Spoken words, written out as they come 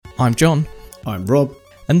I'm John. I'm Rob.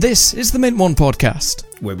 And this is the Mint One podcast,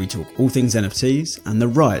 where we talk all things NFTs and the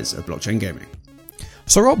rise of blockchain gaming.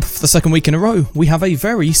 So Rob, for the second week in a row, we have a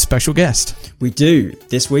very special guest. We do.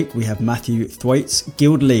 This week we have Matthew Thwaites,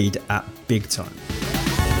 Guild Lead at Big Time.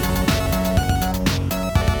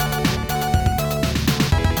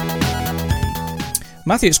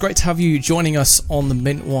 Matthew, it's great to have you joining us on the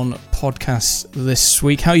Mint One podcast this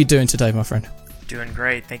week. How are you doing today, my friend? Doing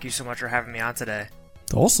great. Thank you so much for having me on today.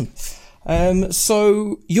 Awesome.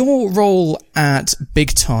 So your role at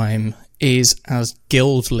Big Time is as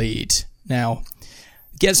Guild Lead. Now,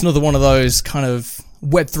 gets another one of those kind of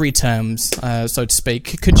Web3 terms, so to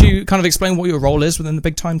speak. Could you kind of explain what your role is within the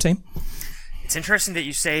Big Time team? It's interesting that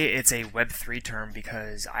you say it's a Web3 term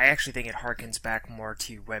because I actually think it harkens back more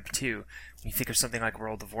to Web2. When you think of something like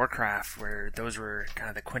World of Warcraft, where those were kind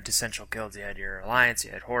of the quintessential guilds. You had your Alliance,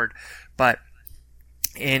 you had Horde, but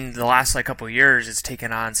in the last couple of years, it's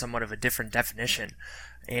taken on somewhat of a different definition.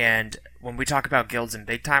 And when we talk about guilds in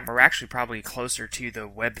Big Time, we're actually probably closer to the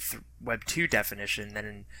Web2 definition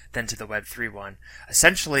than to the Web3 one.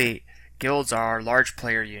 Essentially, guilds are large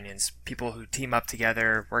player unions, people who team up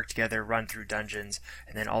together, work together, run through dungeons,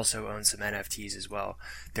 and then also own some NFTs as well.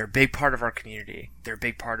 They're a big part of our community. They're a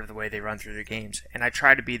big part of the way they run through their games. And I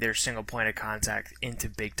try to be their single point of contact into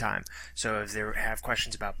Big Time. So if they have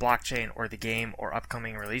questions about blockchain or the game or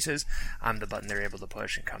upcoming releases, I'm the button they're able to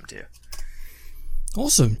push and come to.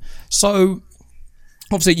 Awesome. So,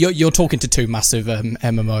 obviously, you're talking to two massive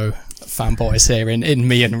MMO fanboys here in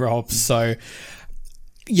me and Rob. So,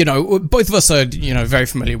 you know, both of us are, very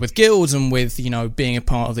familiar with guilds and with, being a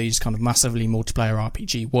part of these kind of massively multiplayer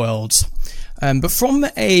RPG worlds. But from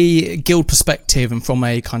a guild perspective and from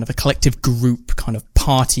a kind of a collective group kind of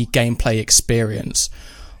party gameplay experience,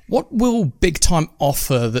 what will Big Time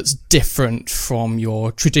offer that's different from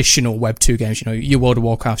your traditional Web2 games, your World of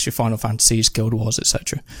Warcrafts, your Final Fantasies, Guild Wars,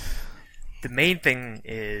 etc.? The main thing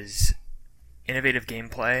is innovative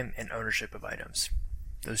gameplay and ownership of items.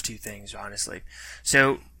 Those two things, honestly.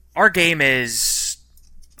 So our game is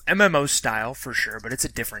MMO style for sure, but it's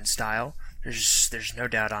a different style. There's no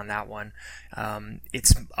doubt on that one.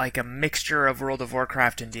 It's like a mixture of World of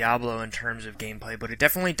Warcraft and Diablo in terms of gameplay, but it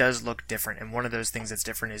definitely does look different. And one of those things that's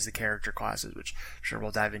different is the character classes, which I'm sure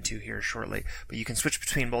we'll dive into here shortly. But you can switch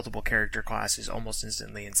between multiple character classes almost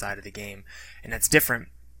instantly inside of the game, and that's different,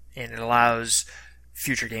 and it allows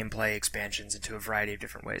future gameplay expansions into a variety of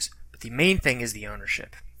different ways. But the main thing is the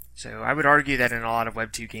ownership. So I would argue that in a lot of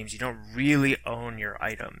Web2 games, you don't really own your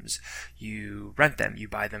items. You rent them. You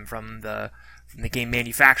buy them from the game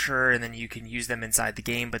manufacturer, and then you can use them inside the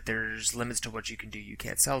game, but there's limits to what you can do. You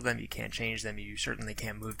can't sell them. You can't change them. You certainly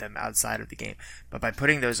can't move them outside of the game. But by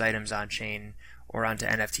putting those items on chain or onto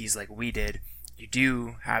NFTs like we did, you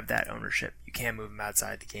do have that ownership. You can move them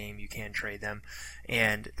outside the game. You can trade them,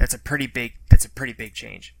 and that's a pretty big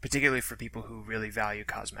change, particularly for people who really value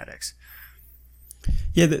cosmetics.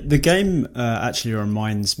 Yeah, the game actually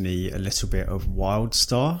reminds me a little bit of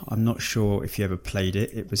WildStar. I'm not sure if you ever played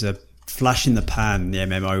it. It was a flash in the pan in the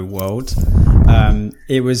MMO world.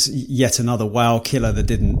 It was yet another WoW killer that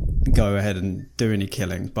didn't go ahead and do any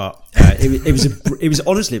killing, but it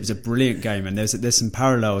was a brilliant game, and there's some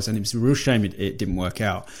parallels, and it was a real shame it didn't work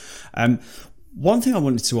out. One thing I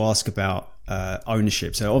wanted to ask about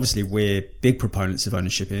ownership. So obviously we're big proponents of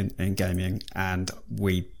ownership in gaming, and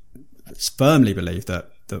we firmly believe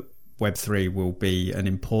that Web3 will be an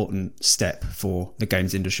important step for the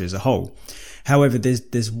games industry as a whole. However,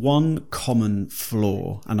 there's one common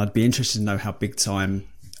flaw, and I'd be interested to know how Big Time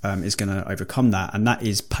is going to overcome that, and that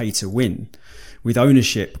is pay to win. With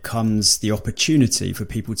ownership comes the opportunity for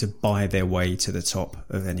people to buy their way to the top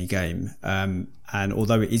of any game. And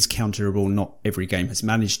although it is counterable, not every game has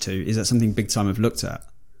managed to. Is that something Big Time have looked at?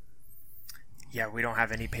 Yeah, we don't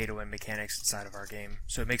have any pay-to-win mechanics inside of our game,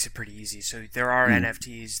 so it makes it pretty easy. So there are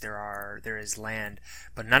NFTs, there is land,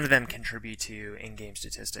 but none of them contribute to in-game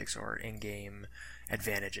statistics or in-game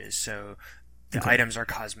advantages. So the items are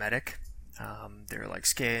cosmetic. They're like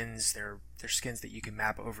skins. They're skins that you can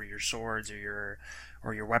map over your swords or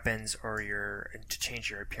your weapons to change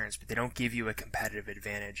your appearance, but they don't give you a competitive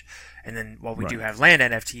advantage. And then while we do have land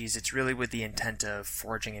NFTs, it's really with the intent of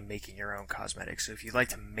forging and making your own cosmetics. So if you'd like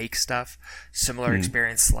to make stuff, similar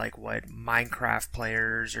experience like what Minecraft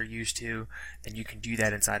players are used to, then you can do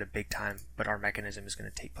that inside of Big Time, but our mechanism is going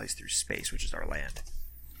to take place through space, which is our land.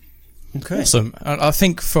 Okay. Awesome. I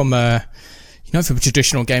think from a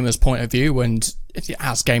traditional gamer's point of view, and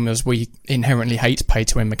as gamers, we inherently hate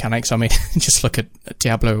pay-to-win mechanics. I mean, just look at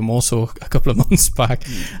Diablo Immortal a couple of months back.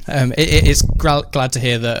 It's glad to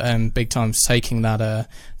hear that Big Time's taking that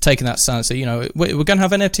stance that, you know, we're going to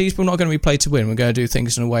have NFTs, but we're not going to be play-to-win. We're going to do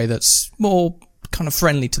things in a way that's more kind of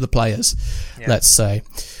friendly to the players, let's say.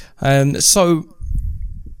 So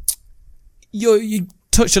you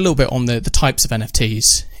touched a little bit on the types of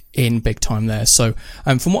NFTs in Big Time there. So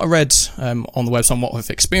from what I read on the website and what I've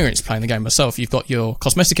experienced playing the game myself, you've got your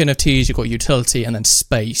cosmetic NFTs, you've got utility, and then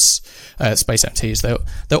space NFTs.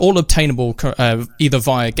 They're all obtainable either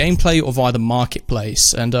via gameplay or via the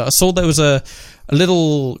marketplace. And I saw there was a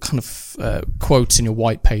little kind of quote in your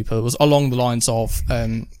white paper that was along the lines of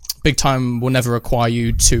Big Time will never require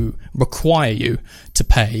you to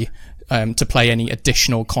pay to play any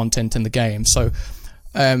additional content in the game. So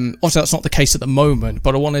obviously that's not the case at the moment,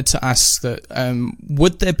 but I wanted to ask that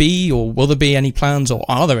would there be, or will there be any plans, or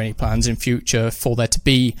are there any plans in future for there to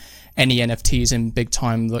be any NFTs in Big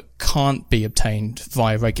Time that can't be obtained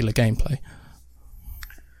via regular gameplay?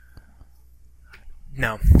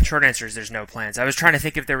 No. Short answer is there's no plans. I was trying to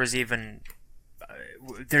think if there was even...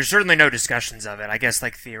 there's certainly no discussions of it. I guess,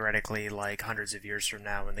 like, theoretically, like, hundreds of years from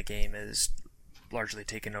now when the game is largely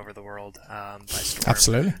taken over the world by storm.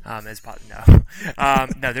 Absolutely. No,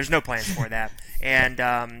 there's no plans for that.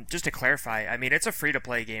 And just to clarify, I mean, it's a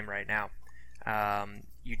free-to-play game right now.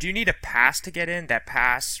 You do need a pass to get in. That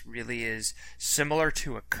pass really is similar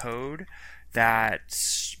to a code that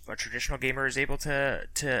a traditional gamer is able to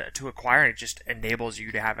acquire, and it just enables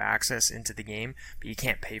you to have access into the game, but you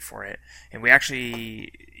can't pay for it. And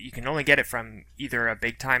you can only get it from either a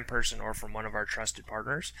Big Time person or from one of our trusted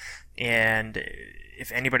partners. And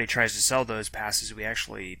if anybody tries to sell those passes, we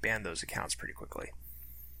actually ban those accounts pretty quickly.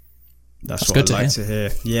 That's what I'd like to hear.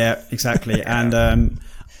 Yeah, exactly. And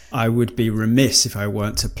I would be remiss if I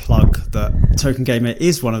weren't to plug that Token Gamer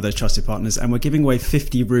is one of those trusted partners, and we're giving away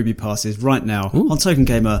 50 Ruby passes right now on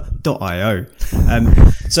tokengamer.io.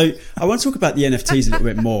 So I want to talk about the NFTs a little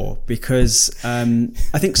bit more, because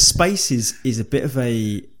I think space is a bit of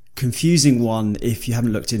a confusing one if you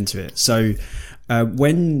haven't looked into it. So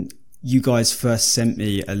when you guys first sent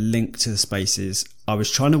me a link to the spaces, I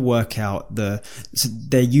was trying to work out so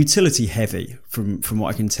they're utility heavy from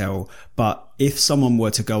what I can tell. But if someone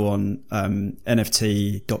were to go on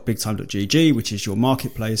nft.bigtime.gg, which is your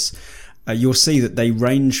marketplace, you'll see that they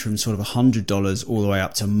range from sort of $100 all the way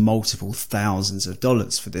up to multiple thousands of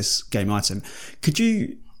dollars for this game item. Could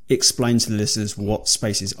you explain to the listeners what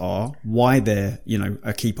spaces are, why they're, you know,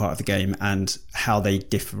 a key part of the game, and how they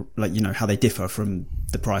differ, how they differ from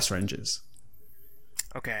the price ranges?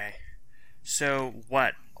 Okay, so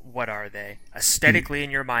what are they? Aesthetically,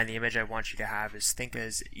 in your mind, the image I want you to have is, think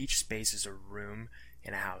as each space is a room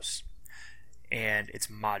in a house, and it's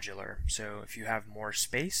modular. So if you have more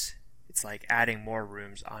space, it's like adding more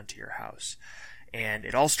rooms onto your house. And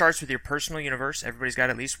it all starts with your personal universe. Everybody's got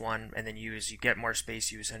at least one, and then as you get more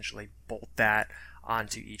space, you essentially bolt that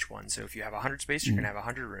onto each one. So if you have 100 space, you're going to have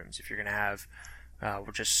 100 rooms. If you're going to have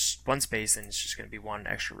just one space, then it's just going to be one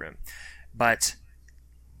extra room. But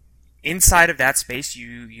inside of that space,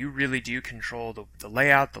 you really do control the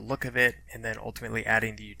layout, the look of it, and then ultimately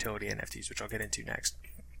adding the utility NFTs, which I'll get into next.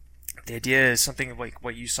 The idea is something like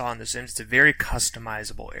what you saw in The Sims. It's a very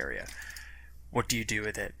customizable area. What do you do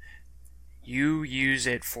with it? You use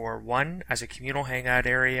it for, one, as a communal hangout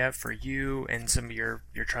area for you and some of your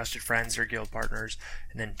trusted friends or guild partners,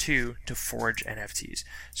 and then two, to forge NFTs.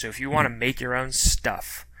 So if you want to make your own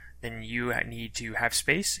stuff, then you need to have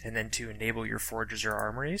space, and then to enable your forges or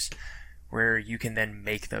armories, where you can then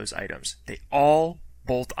make those items. They all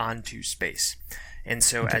bolt onto space. And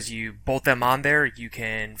so as you bolt them on there, you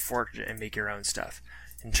can forge and make your own stuff.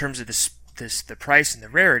 In terms of the price and the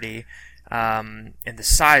rarity, and the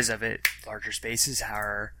size of it, larger spaces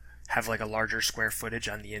have like a larger square footage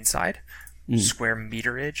on the inside. Square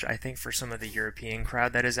meterage, I think, for some of the European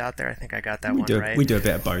crowd that is out there. I think I got that right. We do a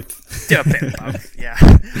bit of both. Do a bit of both, yeah.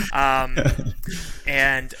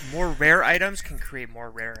 And more rare items can create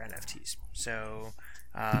more rare NFTs. So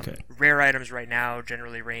rare items right now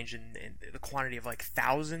generally range in the quantity of like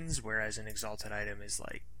thousands, whereas an exalted item is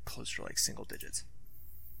like closer to like single digits.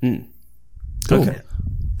 Cool. Okay.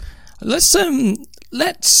 Let's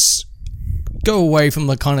go away from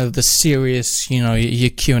the kind of the serious, your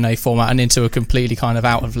Q&A format, and into a completely kind of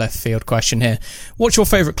out of left field question here. What's your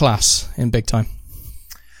favorite class in Big Time?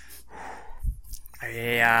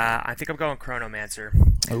 I think I'm going Chronomancer.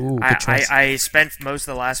 Ooh, good choice. I spent most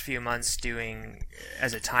of the last few months doing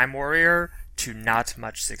as a Time Warrior to not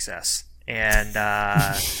much success, and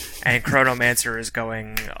Chronomancer is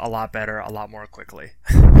going a lot better, a lot more quickly.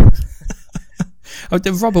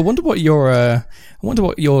 Rob, I wonder what your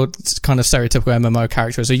kind of stereotypical MMO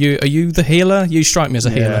character is. Are you the healer? You strike me as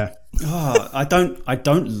a healer. Oh, I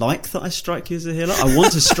don't like that I strike you as a healer. I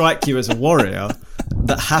want to strike you as a warrior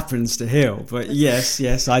that happens to heal. But yes,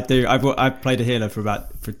 I do. I've played a healer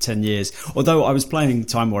for 10 years. Although I was playing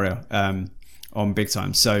Time Warrior on big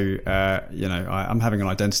time, so I'm having an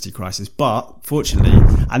identity crisis. But fortunately,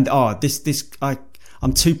 and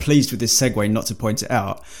I'm too pleased with this segue not to point it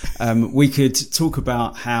out. We could talk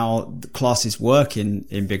about how the classes work in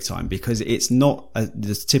big time, because it's not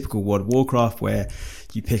the typical World of Warcraft where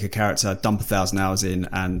you pick a character, dump 1,000 hours in,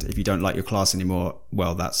 and if you don't like your class anymore,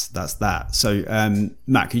 well, that's that. So,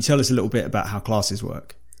 Matt, can you tell us a little bit about how classes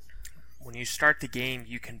work? When you start the game,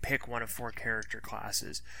 you can pick one of 4 character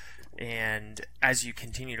classes. And as you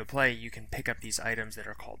continue to play, you can pick up these items that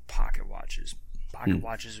are called pocket watches. Pocket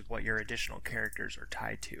watches is what your additional characters are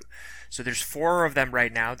tied to. So there's 4 of them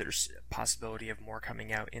right now. There's a possibility of more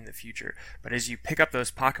coming out in the future. But as you pick up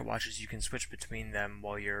those pocket watches, you can switch between them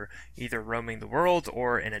while you're either roaming the world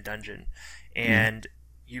or in a dungeon. And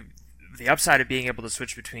the upside of being able to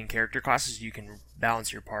switch between character classes, you can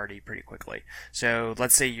balance your party pretty quickly. So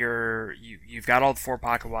let's say you've got all the 4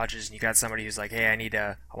 pocket watches, and you got somebody who's like, hey,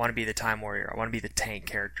 I want to be the Time Warrior. I want to be the tank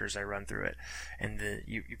character as I run through it. And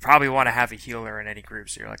you probably want to have a healer in any group.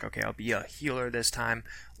 So you're like, okay, I'll be a healer this time,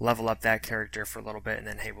 level up that character for a little bit, and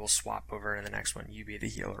then, hey, we'll swap over in the next one. You be the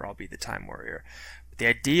healer, I'll be the Time Warrior. The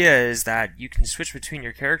idea is that you can switch between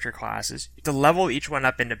your character classes to level each one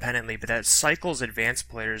up independently, but that cycles advanced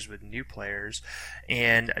players with new players,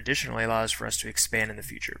 and additionally allows for us to expand in the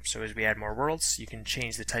future. So as we add more worlds, you can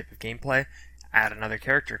change the type of gameplay, add another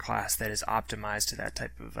character class that is optimized to that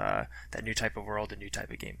type of that new type of world and new type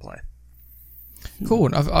of gameplay. Cool.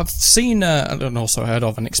 I've seen and also heard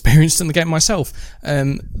of and experienced in the game myself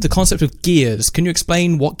the concept of gears. Can you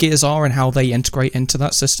explain what gears are and how they integrate into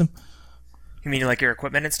that system? You mean like your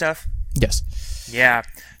equipment and stuff? Yes. Yeah.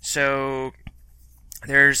 So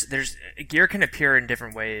there's gear can appear in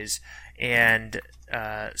different ways, and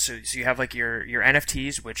so you have like your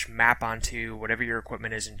NFTs, which map onto whatever your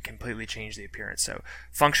equipment is and completely change the appearance. So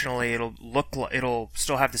functionally, it'll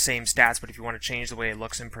still have the same stats, but if you want to change the way it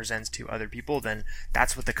looks and presents to other people, then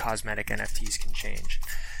that's what the cosmetic NFTs can change.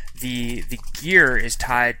 The gear is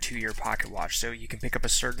tied to your pocket watch, so you can pick up a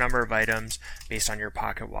certain number of items based on your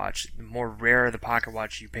pocket watch. The more rare the pocket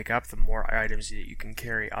watch you pick up, the more items that you can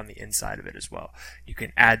carry on the inside of it as well. You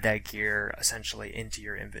can add that gear essentially into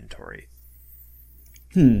your inventory.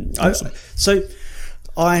 So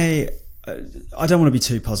I don't want to be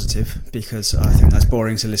too positive, because I think that's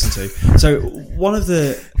boring to listen to. So one of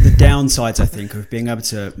the downsides, I think, of being able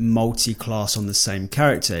to multi-class on the same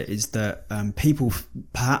character is that people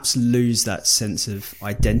perhaps lose that sense of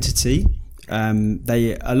identity.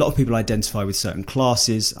 A lot of people identify with certain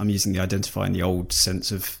classes. I'm using the identify in the old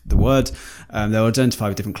sense of the word. They'll identify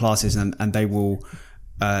with different classes, and they will.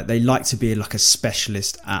 They like to be like a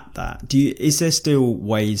specialist at that. Is there still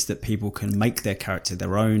ways that people can make their character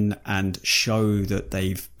their own and show that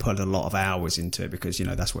they've put a lot of hours into it? Because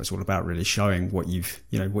that's what it's all about, really showing what you've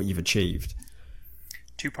achieved.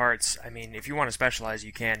 2 parts. I mean, if you want to specialize,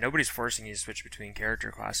 you can. Nobody's forcing you to switch between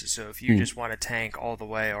character classes. So if you just want to tank all the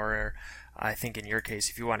way, or I think in your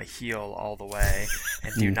case, if you want to heal all the way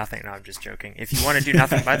and do nothing, no, I'm just joking. If you want to do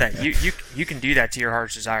nothing by that, you can do that to your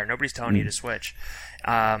heart's desire. Nobody's telling you to switch.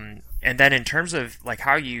 And then in terms of like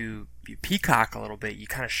how you peacock a little bit, you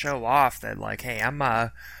kind of show off that like, hey, I'm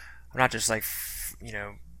not just like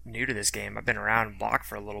new to this game. I've been around block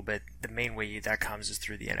for a little bit. The main way that comes is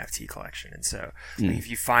through the NFT collection, and so like, if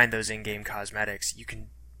you find those in-game cosmetics, you can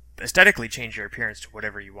aesthetically change your appearance to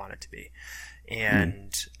whatever you want it to be.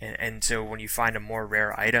 And so when you find a more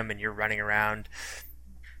rare item and you're running around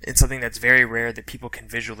in something that's very rare that people can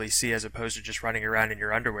visually see, as opposed to just running around in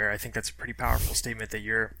your underwear, I think that's a pretty powerful statement that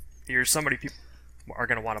you're somebody people are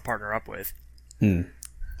going to want to partner up with.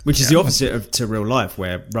 Which is the opposite to real life,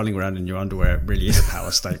 where running around in your underwear really is a power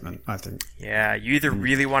statement, I think. Yeah, you either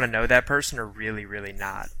really want to know that person or really, really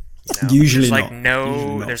not. Usually there's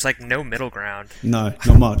not. There's like no middle ground. No,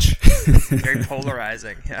 not much. Very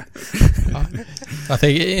polarizing. Yeah. I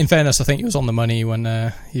think, in fairness, I think it was on the money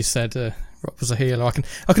when you said Rob was a healer.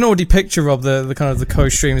 I can already picture, Rob, the kind of the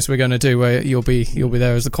co-streams we're going to do, where you'll be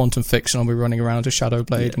there as the quantum fiction. I'll be running around as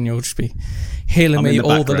Shadowblade, and you'll just be healing me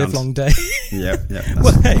all the live long day. Yeah.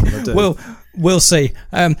 Well, hey, we'll see.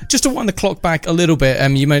 Just to wind the clock back a little bit,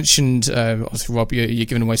 you mentioned, obviously, Rob, you're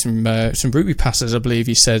giving away some Ruby passes, I believe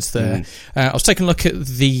you said there. I was taking a look at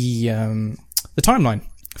the timeline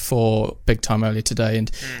for Big Time earlier today,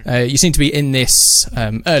 and you seem to be in this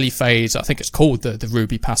early phase. I think it's called the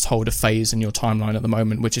Ruby Pass holder phase in your timeline at the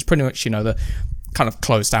moment, which is pretty much, the kind of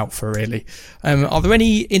closed out for, really. Are there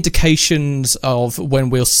any indications of when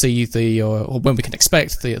we'll see or when we can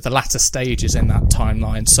expect the latter stages in that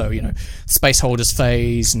timeline? So, space holders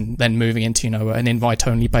phase, and then moving into, an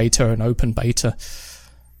invite-only beta, an open beta.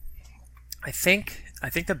 I think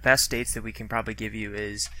the best dates that we can probably give you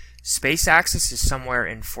is Space Access is somewhere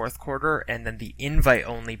in fourth quarter, and then the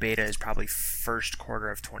invite-only beta is probably first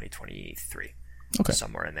quarter of 2023. Okay.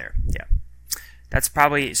 Somewhere in there, yeah. That's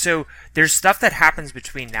probably... So, there's stuff that happens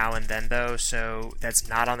between now and then, though, so that's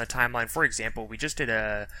not on the timeline. For example, we just did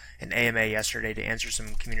an AMA yesterday to answer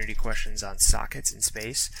some community questions on sockets in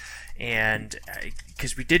space, and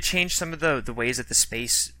because we did change some of the ways that the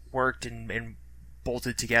space worked and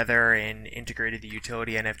bolted together and integrated the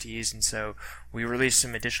utility NFTs, and so we released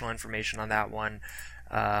some additional information on that one,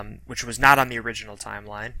 which was not on the original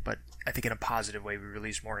timeline, but I think in a positive way. We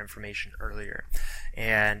released more information earlier,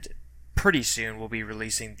 and pretty soon we'll be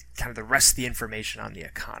releasing kind of the rest of the information on the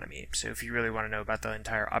economy. So if you really want to know about the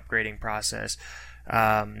entire upgrading process,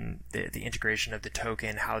 the integration of the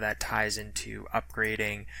token, how that ties into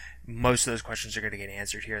upgrading, most of those questions are going to get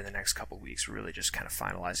answered here in the next couple of weeks. We're really just kind of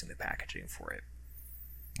finalizing the packaging for it.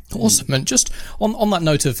 Awesome. And just on that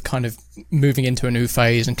note of kind of moving into a new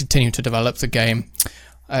phase and continuing to develop the game,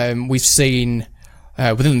 we've seen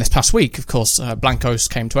within this past week, of course, Blancos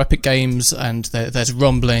came to Epic Games, and there's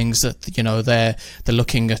rumblings that they're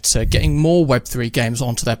looking at getting more Web3 games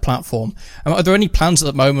onto their platform. Are there any plans at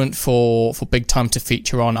the moment for Big Time to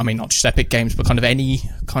feature on? I mean, not just Epic Games, but kind of any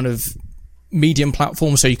kind of medium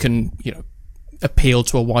platform, so you can appeal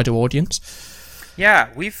to a wider audience? Yeah,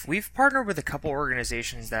 we've partnered with a couple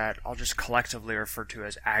organizations that I'll just collectively refer to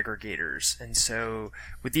as aggregators. And so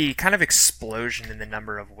with the kind of explosion in the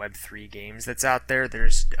number of Web3 games that's out there,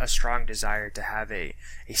 there's a strong desire to have a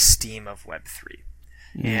Steam of Web3.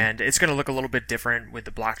 And it's going to look a little bit different with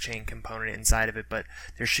the blockchain component inside of it, but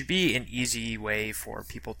there should be an easy way for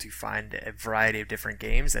people to find a variety of different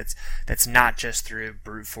games that's not just through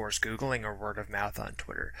brute force Googling or word of mouth on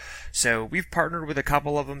Twitter. So we've partnered with a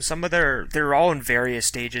couple of them. Some of they're all in various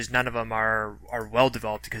stages. None of them are well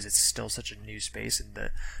developed because it's still such a new space, and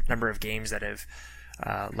the number of games that have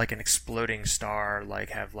like an exploding star,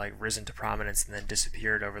 have risen to prominence and then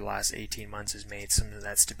disappeared over the last 18 months has made some of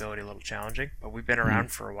that stability a little challenging. But we've been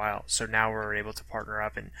around for a while, so now we're able to partner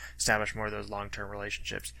up and establish more of those long-term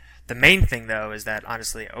relationships. The main thing, though, is that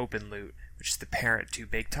honestly, OpenLoot, which is the parent to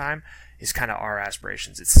Big Time, is kind of our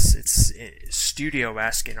aspirations. It's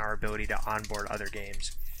studio-esque in our ability to onboard other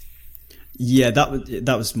games. Yeah,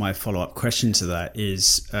 that was my follow-up question to that.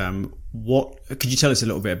 Is what could you tell us a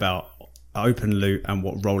little bit about OpenLoot and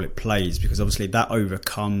what role it plays, because obviously that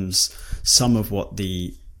overcomes some of what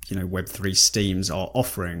the Web3 Steams are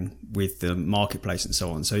offering with the marketplace and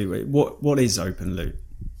so on. So what is OpenLoot?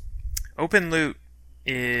 OpenLoot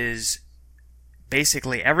is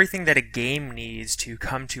basically everything that a game needs to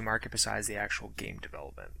come to market besides the actual game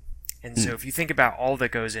development. And so if you think about all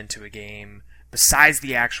that goes into a game besides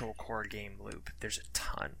the actual core game loop, there's a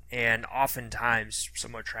ton. And oftentimes,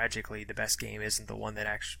 somewhat tragically, the best game isn't the one that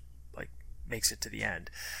actually makes it to the end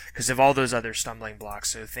because of all those other stumbling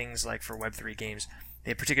blocks. So things like for Web3 games,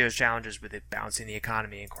 they have particular challenges with it balancing the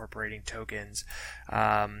economy, incorporating tokens,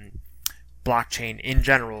 blockchain in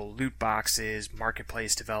general, loot boxes,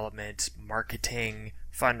 marketplace development, marketing,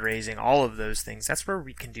 fundraising, all of those things. That's where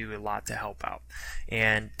we can do a lot to help out.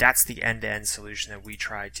 And that's the end-to-end solution that we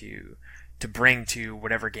try to bring to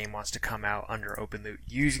whatever game wants to come out under OpenLoot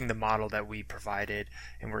using the model that we provided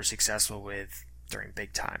and were successful with during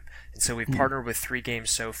Big Time. And so we've partnered with 3 games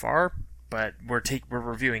so far, but we're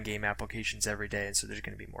reviewing game applications every day, and so there's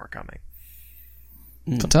going to be more coming.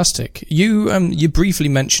 Fantastic. You briefly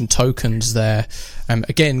mentioned tokens there.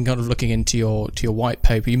 Again, kind of looking into your white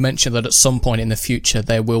paper, you mentioned that at some point in the future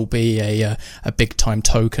there will be a Big Time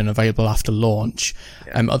token available after launch.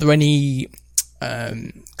 Yeah. Are there any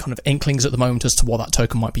kind of inklings at the moment as to what that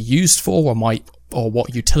token might be used for, or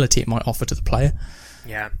what utility it might offer to the player?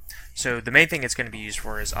 Yeah. So the main thing it's going to be used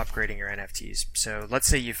for is upgrading your NFTs. So let's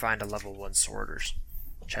say you find a level 1 sorters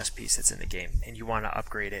chess piece that's in the game, and you want to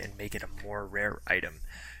upgrade it and make it a more rare item.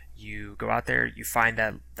 You go out there, you find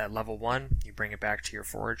that level 1, you bring it back to your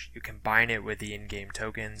forge, you combine it with the in-game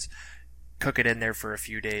tokens, cook it in there for a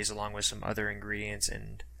few days along with some other ingredients,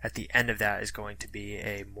 and at the end of that is going to be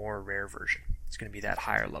a more rare version. It's going to be that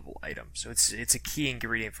higher level item. So it's a key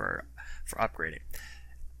ingredient for upgrading.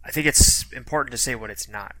 I think it's important to say what it's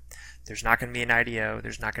not. There's not going to be an IDO.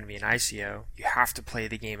 There's not going to be an ICO. You have to play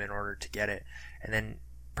the game in order to get it. And then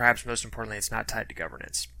perhaps most importantly, it's not tied to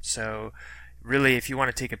governance. So really, if you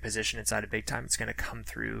want to take a position inside of Big Time, it's going to come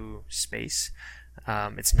through space.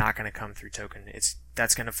 It's not going to come through token.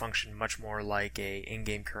 That's going to function much more like a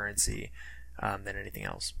in-game currency than anything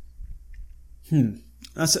else.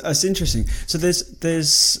 That's interesting. So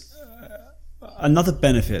there's another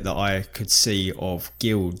benefit that I could see of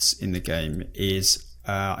guilds in the game is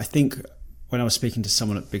I think when I was speaking to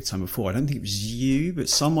someone at Big Time before, I don't think it was you, but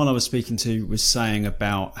someone I was speaking to was saying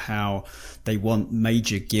about how they want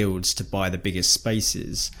major guilds to buy the biggest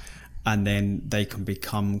spaces, and then they can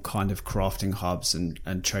become kind of crafting hubs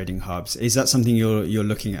and trading hubs. Is that something you're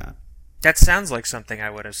looking at? That sounds like something I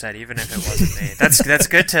would have said, even if it wasn't me. That's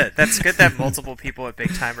good that multiple people at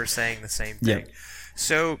Big Time are saying the same thing. Yeah.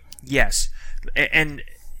 So yes, and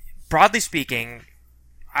broadly speaking,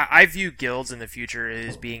 I view guilds in the future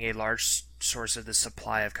as being a large source of the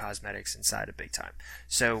supply of cosmetics inside of Big Time.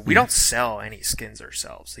 So we don't sell any skins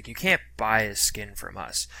ourselves. Like, you can't buy a skin from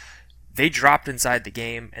us. They dropped inside the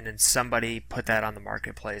game, and then somebody put that on the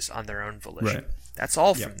marketplace on their own volition. Right. That's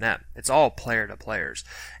all from them. It's all player to players.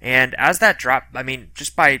 And as that drop, I mean,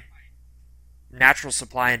 just by natural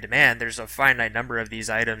supply and demand, there's a finite number of these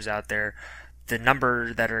items out there. The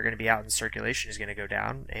number that are going to be out in circulation is going to go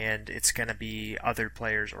down, and it's going to be other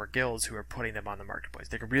players or guilds who are putting them on the marketplace.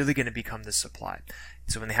 They're really going to become the supply.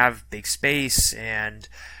 So when they have big space and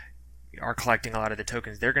are collecting a lot of the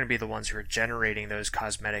tokens, they're going to be the ones who are generating those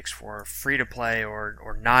cosmetics for free-to-play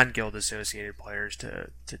or non-guild associated players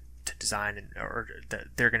to design,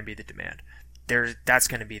 they're going to be the demand. That's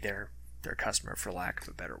going to be their customer, for lack of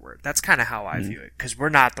a better word. That's kind of how I view it, because we're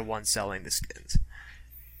not the ones selling the skins.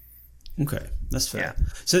 Okay, that's fair. Yeah.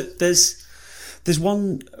 So there's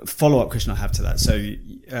one follow-up question I have to that. So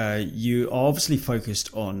you are obviously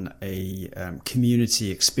focused on a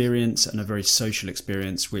community experience and a very social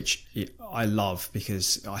experience, which I love,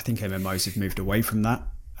 because I think MMOs have moved away from that,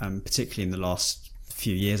 particularly in the last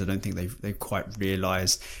few years. I don't think they've quite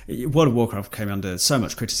realised. World of Warcraft came under so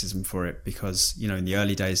much criticism for it because, in the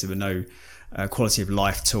early days there were no quality of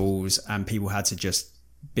life tools, and people had to just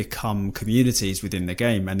become communities within the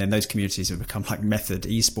game, and then those communities have become like Method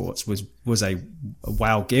Esports was a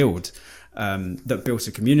WoW guild that built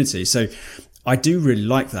a community. So I do really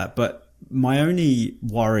like that, but my only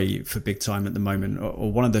worry for Big Time at the moment,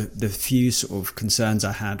 or one of the few sort of concerns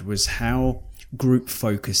I had, was how group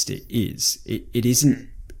focused it is. It isn't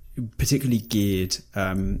particularly geared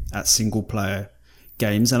at single player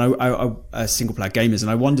games and single player gamers, and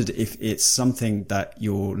I wondered if it's something that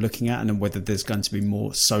you're looking at, and whether there's going to be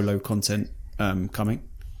more solo content coming.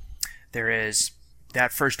 There is.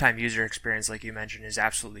 That first time user experience, like you mentioned, is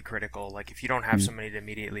absolutely critical. Like, if you don't have somebody to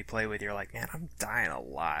immediately play with, you're like, man, I'm dying a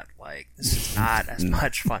lot. Like, this is not as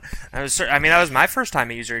much fun. That was my first time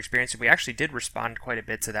user experience, and we actually did respond quite a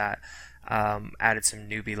bit to that. Added some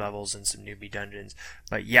newbie levels and some newbie dungeons.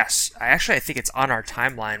 But yes, I think it's on our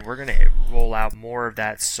timeline. We're going to roll out more of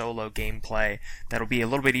that solo gameplay that'll be a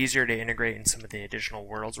little bit easier to integrate in some of the additional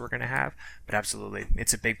worlds we're going to have. But absolutely,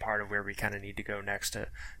 it's a big part of where we kind of need to go next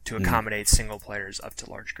to accommodate single players up to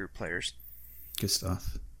large group players. Good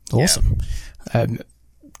stuff. Awesome. Yeah.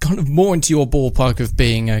 Kind of more into your ballpark of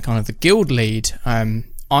being kind of the guild lead.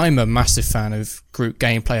 I'm a massive fan of group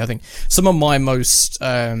gameplay. I think some of my most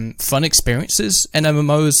fun experiences in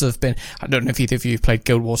MMOs have been, I don't know if either of you played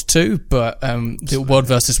Guild Wars 2, but the World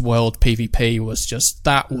versus World PvP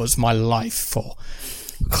was my life for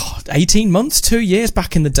 18 months, 2 years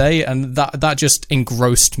back in the day, and that just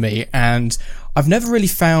engrossed me. And I've never really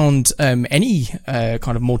found any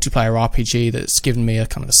kind of multiplayer RPG that's given me a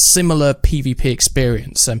kind of a similar PvP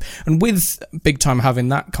experience. And with Big Time having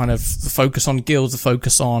that kind of the focus on guilds, the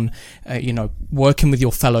focus on working with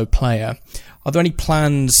your fellow player, are there any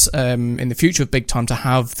plans in the future of Big Time to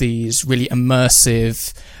have these really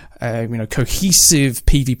immersive, cohesive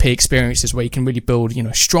PvP experiences where you can really build,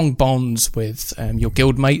 strong bonds with your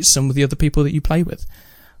guild mates and with the other people that you play with?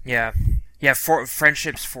 Yeah. Yeah,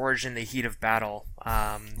 friendships forged in the heat of battle. No,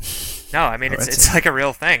 I mean, it's like a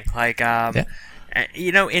real thing. Like,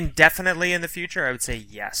 indefinitely in the future, I would say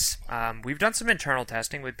yes. We've done some internal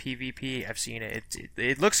testing with PvP. I've seen it.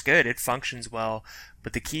 It looks good. It functions well.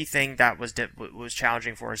 But the key thing that was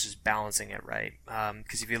challenging for us is balancing it right.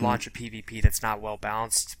 Because if you launch a PvP that's not well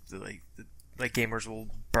balanced, like gamers will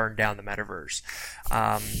burn down the metaverse.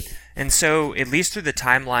 And so, at least through the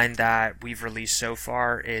timeline that we've released so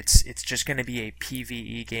far, it's just going to be a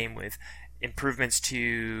PvE game with improvements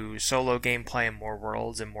to solo gameplay and more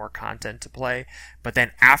worlds and more content to play. But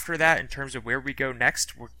then after that, in terms of where we go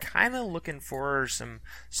next, we're kind of looking for some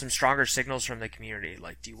stronger signals from the community.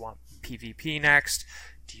 Like, do you want PvP next?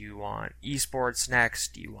 Do you want esports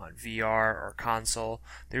next? Do you want VR or console?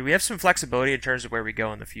 We have some flexibility in terms of where we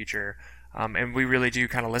go in the future. And we really do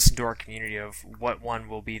kind of listen to our community of what one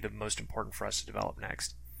will be the most important for us to develop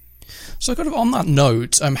next. So kind of on that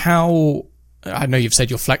note, how, I know you've said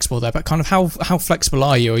you're flexible there, but kind of how flexible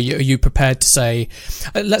are you? Are you prepared to say,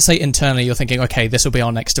 let's say internally you're thinking, okay, this will be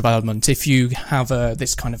our next development. If you have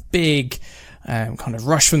this kind of big kind of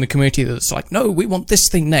rush from the community that's like, no, we want this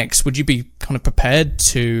thing next, would you be kind of prepared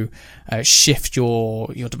to shift your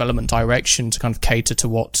development direction to kind of cater to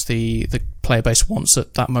what the player base wants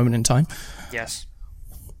at that moment in time? Yes.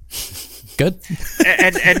 Good.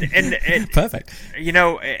 and Perfect. You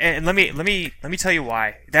know, and let me tell you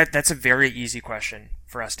why. That's a very easy question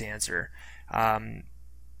for us to answer. When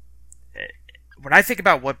I think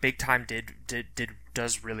about what Big Time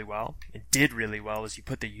does really well, it did really well, is you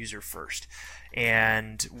put the user first.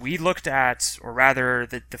 And we looked at, or rather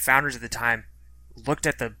the founders at the time looked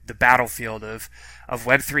at the battlefield of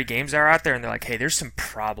Web3 games that are out there, and they're like, hey, there's some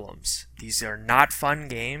problems. These are not fun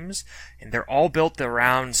games, and they're all built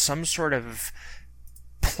around some sort of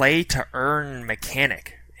play to earn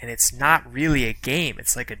mechanic. And it's not really a game,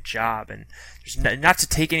 it's like a job. And there's not to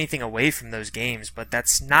take anything away from those games, but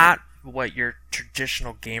that's not what your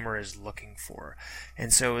traditional gamer is looking for.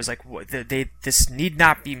 And so it was like, this need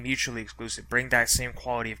not be mutually exclusive. Bring that same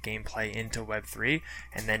quality of gameplay into Web3,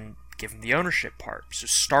 and then give them the ownership part. So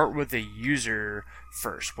start with the user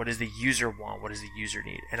first. What does the user want? What does the user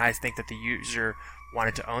need? And I think that the user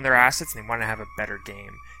wanted to own their assets, and they want to have a better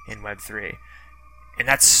game in Web3. And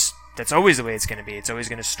that's always the way it's going to be. It's always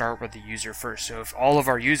going to start with the user first. So if all of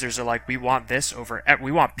our users are like, we want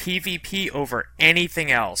PvP over anything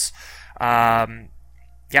else,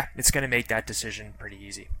 it's going to make that decision pretty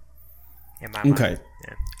easy in my mind. Okay.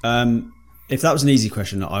 Yeah. If that was an easy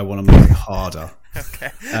question, I want to make it harder.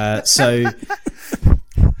 Okay. So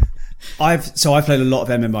I've played a lot of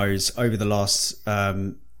MMOs over the last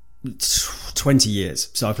 20 years.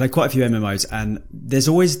 So I've played quite a few MMOs, and there's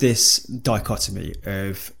always this dichotomy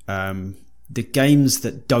of the games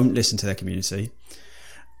that don't listen to their community,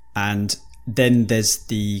 and then there's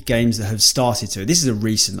the games that have started to. This is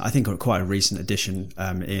quite a recent addition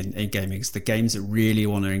in gaming. It's the games that really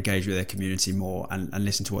want to engage with their community more and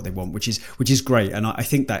listen to what they want, which is great. And I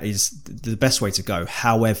think that is the best way to go.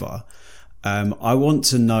 However, I want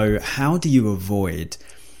to know, how do you avoid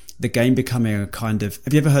the game becoming a kind of,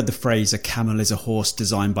 have you ever heard the phrase, a camel is a horse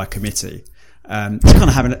designed by committee? It's kind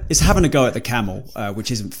of having a go at the camel,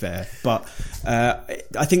 which isn't fair. But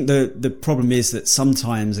I think the problem is that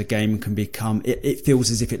sometimes a game can become, it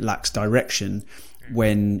feels as if it lacks direction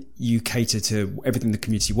when you cater to everything the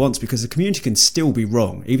community wants, because the community can still be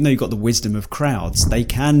wrong. Even though you've got the wisdom of crowds, they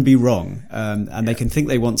can be wrong, and they can think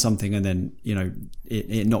they want something, and then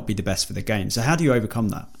it not be the best for the game. So how do you overcome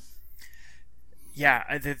that?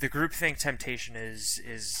 Yeah, the groupthink temptation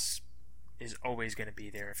is always going to be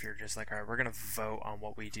there. If you're just like, all right, we're going to vote on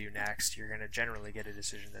what we do next, you're going to generally get a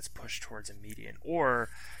decision that's pushed towards a median. Or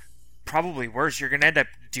probably worse, you're going to end up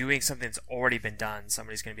doing something that's already been done.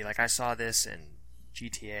 Somebody's going to be like, I saw this in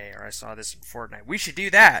GTA, or I saw this in Fortnite, we should do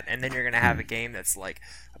that. And then you're going to have a game that's like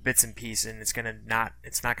a bits and pieces, and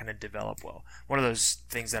it's not going to develop well. One of those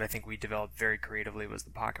things that I think we developed very creatively was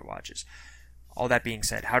the pocket watches. All that being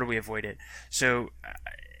said, how do we avoid it? So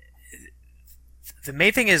the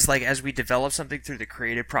main thing is, like, as we develop something through the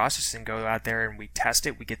creative process and go out there and we test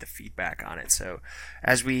it, we get the feedback on it. So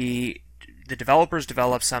as the developers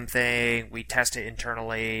develop something, we test it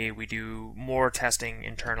internally, we do more testing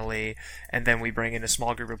internally, and then we bring in a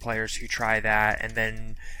small group of players who try that, and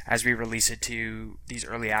then as we release it to these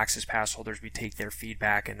early access pass holders, we take their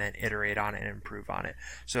feedback and then iterate on it and improve on it.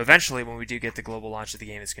 So eventually, when we do get the global launch of the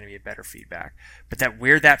game, it's going to be a better feedback. But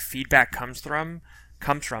where that feedback comes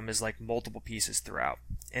from is like multiple pieces throughout.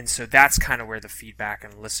 And so that's kind of where the feedback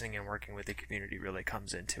and listening and working with the community really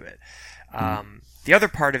comes into it. The other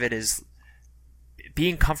part of it is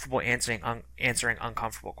being comfortable answering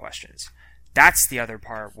uncomfortable questions. That's the other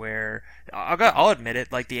part where I'll admit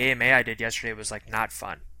it. Like, the AMA I did yesterday was like not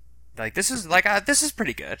fun. Like, this is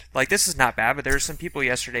pretty good. Like, this is not bad. But there were some people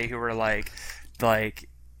yesterday who were like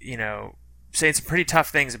saying some pretty tough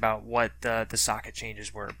things about what the socket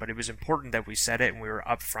changes were. But it was important that we said it and we were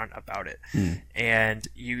upfront about it. And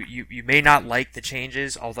you may not like the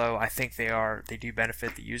changes, although I think they do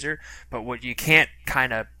benefit the user. But what you can't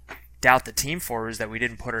kind of doubt the team for is that we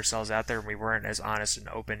didn't put ourselves out there and we weren't as honest and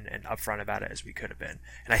open and upfront about it as we could have been.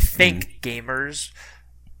 And I think gamers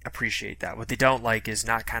appreciate that. What they don't like is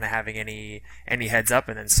not kind of having any heads up,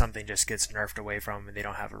 and then something just gets nerfed away from them and they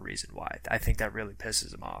don't have a reason why. I think that really pisses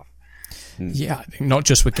them off. Yeah, I think not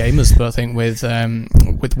just with gamers, but I think with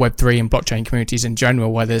Web3 and blockchain communities in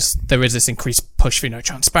general, where there is this increased push for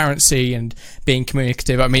transparency and being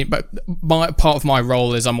communicative. I mean, but part of my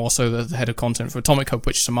role is I'm also the head of content for Atomic Hub,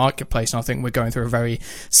 which is a marketplace, and I think we're going through a very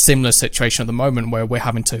similar situation at the moment where we're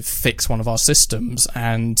having to fix one of our systems,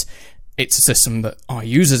 and it's a system that our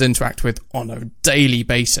users interact with on a daily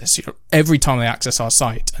basis. Every time they access our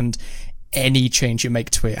site, and any change you make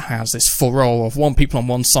to it has this furore of people on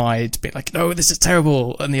one side being like, no, this is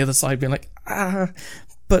terrible, and the other side being like,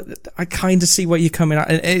 but I kind of see where you're coming at.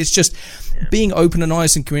 And it's just being open and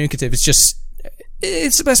honest and communicative.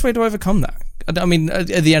 It's the best way to overcome that. I mean, at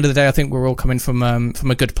the end of the day, I think we're all coming from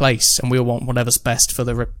a good place, and we all want whatever's best for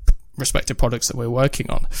the respective products that we're working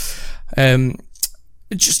on.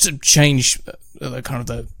 Just to change the kind of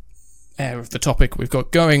the air of the topic we've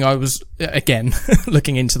got going, I was again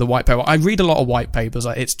looking into the white paper. I read a lot of white papers.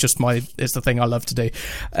 It's the thing I love to do.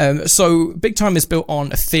 So Big Time is built on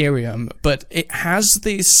Ethereum, but it has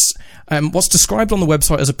this what's described on the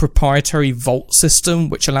website as a proprietary vault system,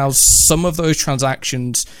 which allows some of those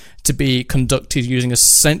transactions to be conducted using a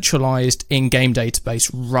centralized in-game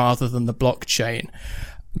database rather than the blockchain.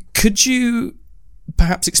 Could you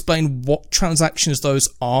perhaps explain what transactions those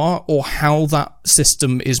are, or how that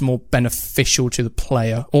system is more beneficial to the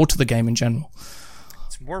player or to the game in general?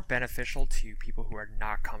 It's more beneficial to people who are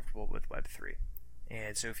not comfortable with Web3.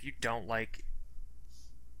 And so if you don't like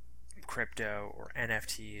crypto or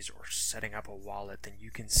NFTs or setting up a wallet, then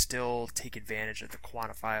you can still take advantage of the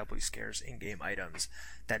quantifiably scarce in-game items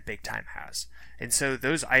that Big Time has. And so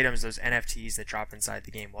those items, those NFTs that drop inside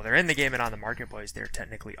the game, while they're in the game and on the marketplace, they're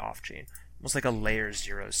technically off-chain, almost like a layer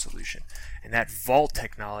zero solution. And that vault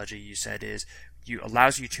technology, you said,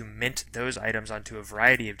 allows you to mint those items onto a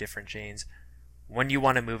variety of different chains when you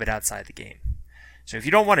want to move it outside the game. So if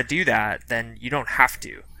you don't want to do that, then you don't have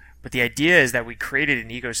to. But the idea is that we created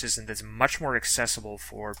an ecosystem that's much more accessible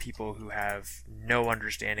for people who have no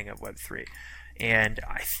understanding of Web3. And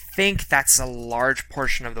I think that's a large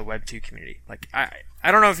portion of the Web2 community. Like, I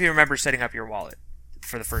don't know if you remember setting up your wallet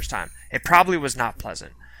for the first time. It probably was not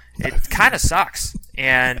pleasant. It kind of sucks,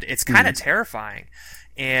 and it's kind of terrifying.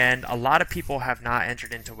 And a lot of people have not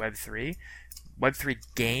entered into Web3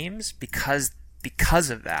 games because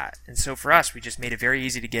of that. And so for us, we just made it very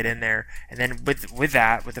easy to get in there. And then with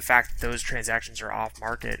the fact that those transactions are off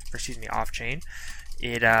chain,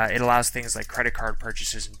 it allows things like credit card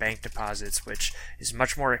purchases and bank deposits, which is a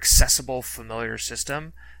much more accessible, familiar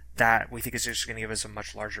system that we think is just going to give us a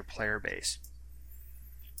much larger player base.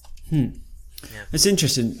 Yeah. It's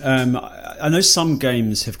interesting. I know some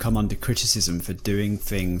games have come under criticism for doing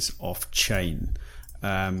things off-chain.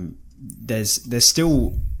 There's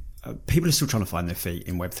still people are still trying to find their feet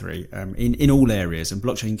in Web3 in all areas, and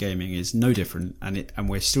blockchain gaming is no different. And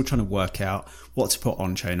we're still trying to work out what to put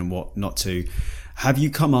on-chain and what not to. Have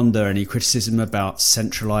you come under any criticism about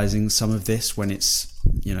centralizing some of this when it's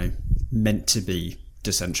meant to be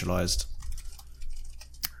decentralized?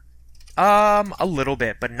 A little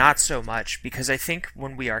bit, but not so much, because I think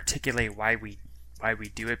when we articulate why we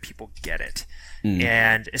do it, people get it.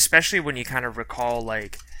 And especially when you kind of recall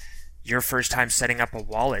like your first time setting up a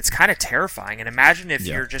wallet, it's kind of terrifying. And imagine if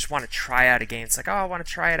you just want to try out a game. It's like, oh, I want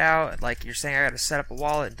to try it out. Like you're saying, I got to set up a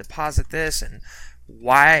wallet and deposit this, and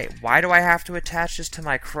why do I have to attach this to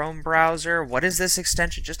my Chrome browser? What is this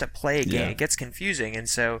extension just to play a game? It gets confusing. And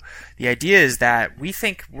so the idea is that we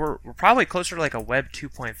think we're probably closer to like a Web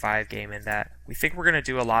 2.5 game, in that we think we're going to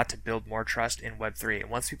do a lot to build more trust in Web 3. And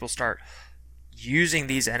once people start using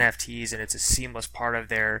these NFTs and it's a seamless part of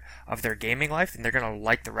their gaming life, and they're going to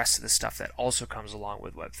like the rest of the stuff that also comes along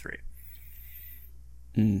with Web 3.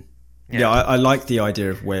 Yeah, I like the idea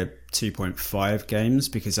of Web 2.5 games,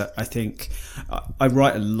 because I think I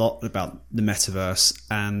write a lot about the metaverse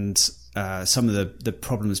and some of the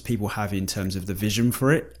problems people have in terms of the vision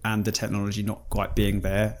for it and the technology not quite being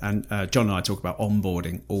there. And John and I talk about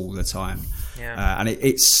onboarding all the time, and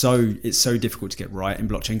it's so difficult to get right in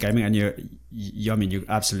blockchain gaming. And you're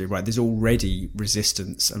absolutely right. There's already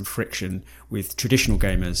resistance and friction with traditional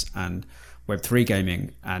gamers and Web3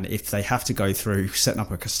 gaming, and if they have to go through setting up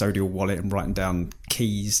a custodial wallet and writing down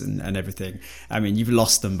keys and everything, I mean, you've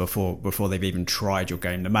lost them before they've even tried your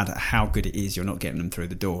game. No matter how good it is, you're not getting them through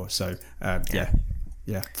the door. So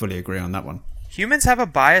fully agree on that one. Humans have a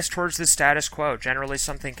bias towards the status quo. Generally,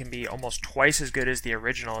 something can be almost twice as good as the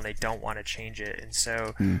original, and they don't want to change it. And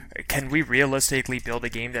so, can we realistically build a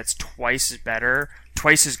game that's twice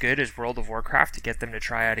as good as World of Warcraft to get them to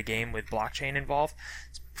try out a game with blockchain involved?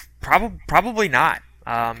 Probably not.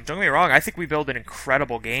 Don't get me wrong, I think we build an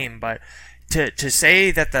incredible game, but to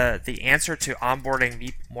say that the answer to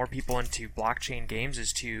onboarding more people into blockchain games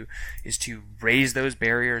is to raise those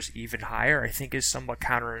barriers even higher, I think is somewhat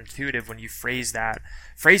counterintuitive when you phrase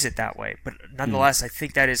it that way. But nonetheless, I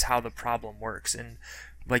think that is how the problem works. And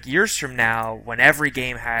like years from now, when every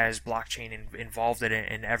game has blockchain involved in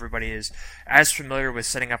it, and everybody is as familiar with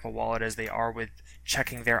setting up a wallet as they are with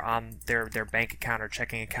checking their bank account or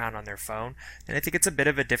checking account on their phone, then I think it's a bit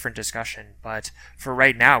of a different discussion. But for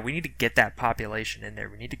right now, we need to get that population in there.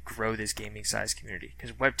 We need to grow this gaming size community,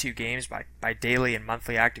 because Web2 games by daily and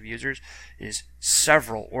monthly active users is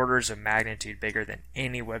several orders of magnitude bigger than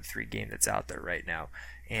any Web3 game that's out there right now.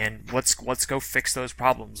 And let's go fix those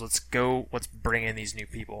problems. Let's bring in these new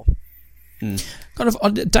people. Kind of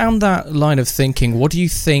down that line of thinking, what do you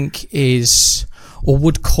think is or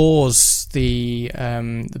would cause the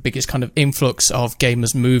biggest kind of influx of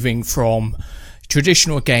gamers moving from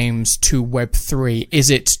traditional games to Web3? Is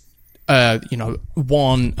it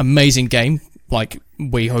one amazing game like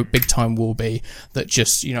we hope Big Time will be, that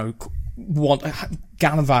just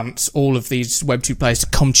gallivants all of these Web2 players to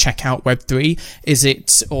come check out Web3? Is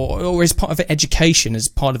it, or is part of it education? Is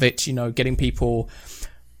part of it, getting people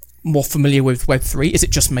more familiar with Web3? Is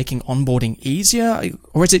it just making onboarding easier,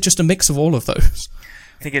 or is it just a mix of all of those?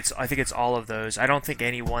 I think it's all of those. I don't think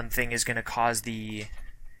any one thing is going to cause that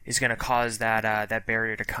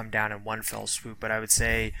barrier to come down in one fell swoop. But I would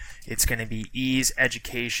say it's going to be ease,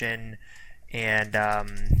 education, and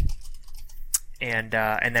then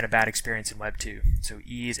a bad experience in Web 2. So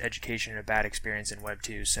ease, education, and a bad experience in Web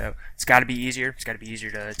 2. So it's got to be easier. It's got to be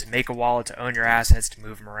easier to make a wallet, to own your assets, to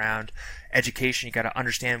move them around. Education, you got to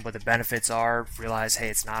understand what the benefits are. Realize, hey,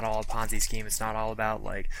 it's not all a Ponzi scheme. It's not all about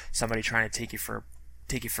like somebody trying to take you for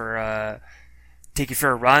a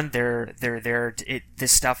run.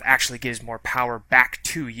 This stuff actually gives more power back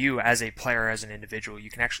to you as a player, as an individual. You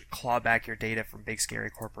can actually claw back your data from big scary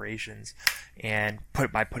corporations, and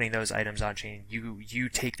by putting those items on chain, you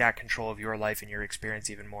take that control of your life and your experience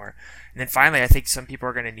even more. And then finally, I think some people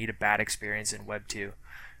are going to need a bad experience in Web 2.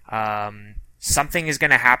 Something is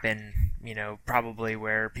going to happen, probably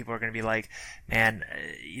where people are going to be like, man,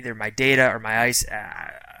 either my data or my ICE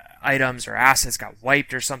items or assets got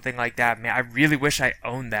wiped or something like that. Man, I really wish I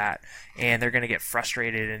owned that. And they're going to get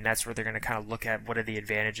frustrated, and that's where they're going to kind of look at what are the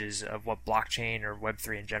advantages of what blockchain or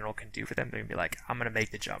Web3 in general can do for them. They're going to be like, I'm going to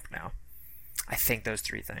make the jump now. I think those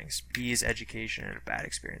three things: ease, education, and a bad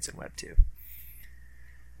experience in Web 2.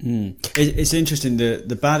 It's interesting.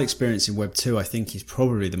 The bad experience in Web 2, I think, is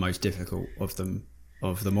probably the most difficult of them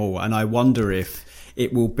all. And I wonder if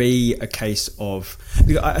it will be a case of,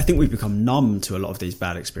 I think we've become numb to a lot of these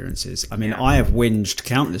bad experiences. I mean, I have whinged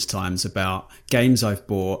countless times about games I've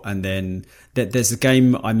bought, and then there's a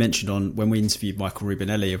game I mentioned on when we interviewed Michael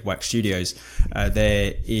Rubinelli of Wax Studios.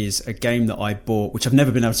 There is a game that I bought, which I've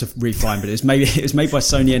never been able to re-find, but it was made by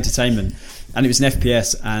Sony Entertainment, and it was an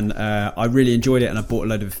FPS, and I really enjoyed it, and I bought a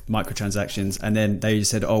load of microtransactions, and then they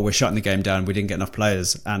said, oh, we're shutting the game down, we didn't get enough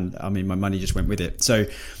players, and I mean, my money just went with it. So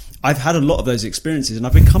I've had a lot of those experiences, and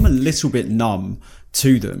I've become a little bit numb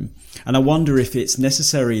to them. And I wonder if it's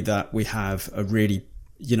necessary that we have a really,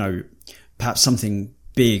 perhaps something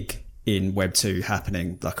big in Web 2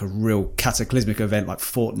 happening, like a real cataclysmic event like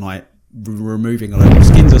Fortnite removing a load of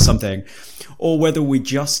skins or something, or whether we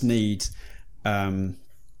just need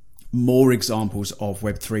more examples of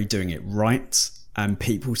Web 3 doing it right and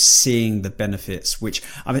people seeing the benefits, which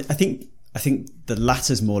I mean, I think the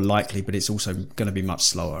latter's more likely, but it's also going to be much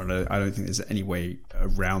slower. And I don't think there's any way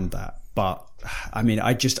around that. But I mean,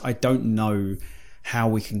 I don't know how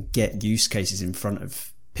we can get use cases in front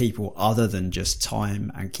of people other than just time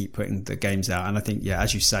and keep putting the games out. And I think,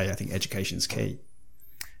 as you say, I think education's key.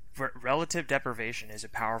 Relative deprivation is a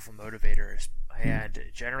powerful motivator. And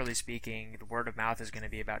generally speaking, the word of mouth is going to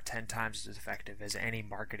be about 10 times as effective as any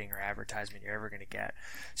marketing or advertisement you're ever going to get.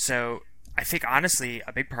 So I think, honestly,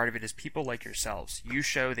 a big part of it is people like yourselves. You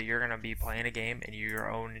show that you're going to be playing a game and you're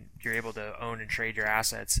able to own and trade your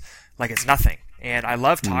assets like it's nothing. And I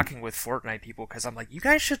love talking with Fortnite people, because I'm like, you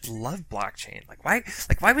guys should love blockchain. Why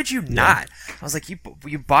would you not? I was like,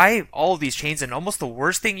 you buy all of these chains, and almost the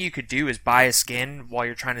worst thing you could do is buy a skin while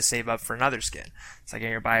you're trying to save up for another skin. It's like,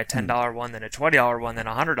 you buy a $10 one, then a $20 one, then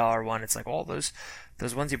a $100 one. It's like, all those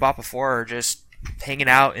ones you bought before are just hanging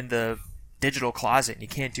out in the digital closet, and you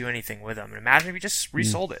can't do anything with them. And imagine if you just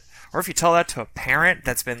resold it. Or if you tell that to a parent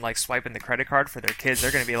that's been like swiping the credit card for their kids, they're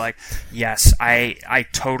going to be like, yes, I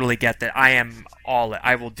totally get that.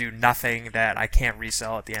 I will do nothing that I can't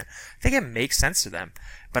resell at the end. I think it makes sense to them.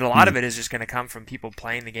 But a lot of it is just going to come from people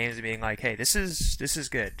playing the games and being like, hey, this is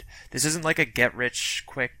good. This isn't like a get rich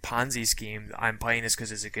quick Ponzi scheme. I'm playing this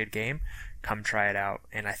because it's a good game. Come try it out.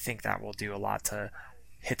 And I think that will do a lot to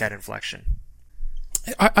hit that inflection.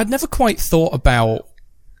 I'd never quite thought about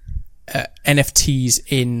NFTs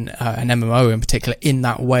in an MMO in particular in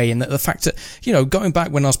that way, and that the fact that, you know, going back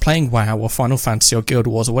when I was playing WoW or Final Fantasy or Guild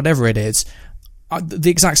Wars or whatever it is, the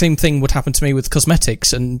exact same thing would happen to me with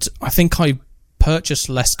cosmetics, and I think I purchased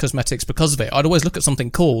less cosmetics because of it. I'd always look at something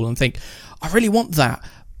cool and think, I really want that,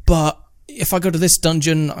 but if I go to this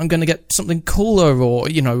dungeon, I'm going to get something cooler, or,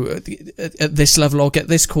 you know, at this level, I'll get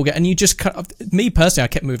this cool. And you just, me personally, I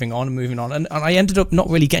kept moving on, and I ended up not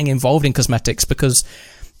really getting involved in cosmetics because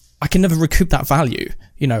I can never recoup that value.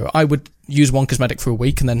 You know, I would use one cosmetic for a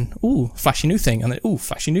week and then, ooh, flashy new thing, and then, ooh,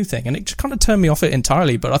 flashy new thing. And it just kind of turned me off it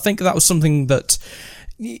entirely. But I think that was something that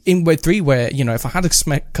in Web 3, where, you know, if I had a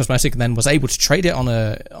cosmetic and then was able to trade it on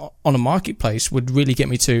a marketplace, would really get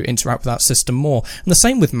me to interact with that system more. And the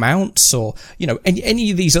same with mounts, or, you know,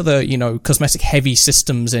 any of these other, you know, cosmetic heavy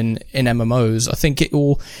systems in MMOs. I think it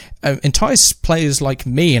will entice players like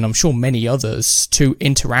me, and I'm sure many others, to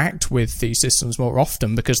interact with these systems more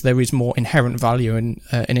often, because there is more inherent value in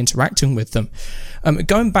interacting with them.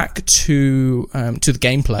 Going back to the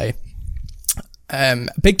gameplay,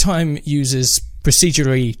 Big Time uses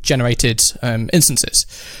procedurally generated instances,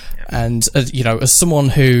 and you know, as someone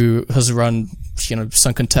who has run, you know,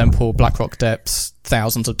 Sunken Temple, Blackrock Depths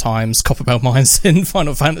thousands of times, Copperbell Mines in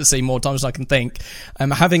Final Fantasy more times than I can think,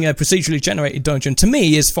 having a procedurally generated dungeon to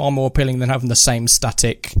me is far more appealing than having the same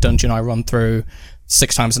static dungeon I run through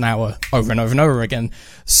 6 times an hour over and over and over again.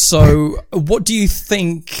 So what do you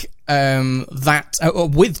think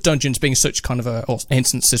with dungeons being such kind of or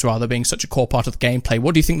instances rather, being such a core part of the gameplay,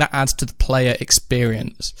 what do you think that adds to the player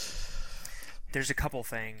experience? There's a couple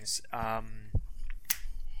things.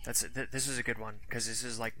 This is a good one, because this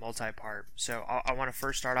is like multi-part. So I want to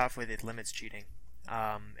first start off with, it limits cheating.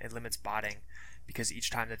 It limits botting, because each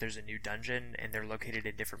time that there's a new dungeon and they're located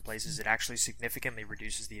in different places, it actually significantly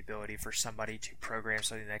reduces the ability for somebody to program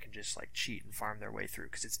something that can just like cheat and farm their way through,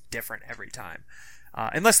 because it's different every time.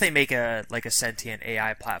 Unless they make a sentient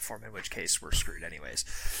AI platform, in which case we're screwed anyways.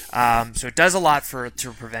 So it does a lot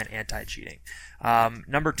to prevent anti-cheating.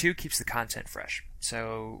 Number 2, keeps the content fresh.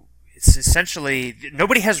 So it's essentially,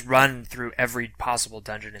 nobody has run through every possible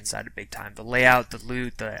dungeon inside of Big Time. The layout, the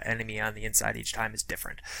loot, the enemy on the inside each time is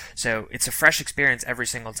different. So it's a fresh experience every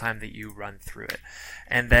single time that you run through it.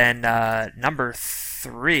 And then number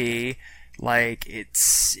 3, like, it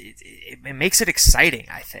makes it exciting,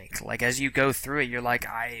 I think. Like, as you go through it, you're like,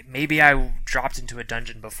 maybe I dropped into a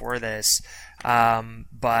dungeon before this,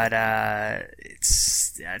 but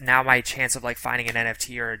it's now my chance of like finding an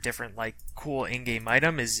NFT or a different like cool in-game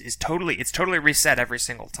item is totally reset every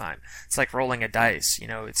single time. It's like rolling a dice, you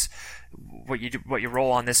know. It's what you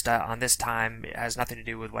roll on this time. It has nothing to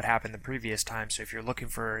do with what happened the previous time. So if you're looking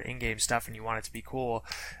for in-game stuff and you want it to be cool,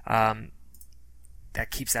 that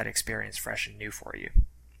keeps that experience fresh and new for you.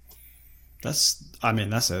 That's a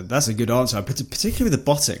good answer, particularly with the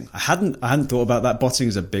botting. I hadn't thought about that. Botting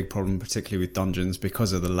is a big problem, particularly with dungeons,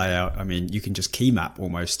 because of the layout. I mean, you can just key map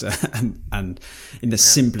almost, and in the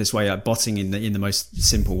simplest way, like botting in the most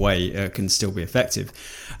simple way can still be effective.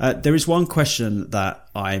 There is one question that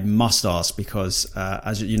I must ask, because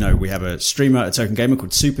as you know, we have a streamer at Token Gamer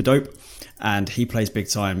called Super Dope, and he plays Big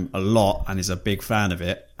Time a lot and is a big fan of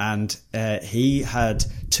it. And he had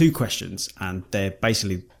 2 questions, and they're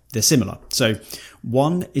similar. So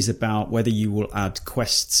one is about whether you will add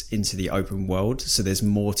quests into the open world, so there's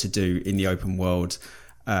more to do in the open world,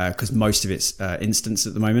 because most of it's instance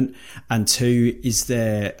at the moment. And 2, is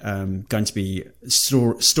there going to be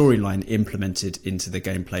storyline implemented into the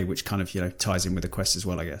gameplay, which kind of, you know, ties in with the quest as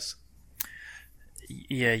well, I guess?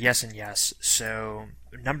 Yeah, yes and yes. So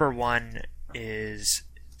number 1 is,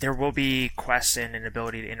 there will be quests and an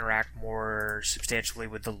ability to interact more substantially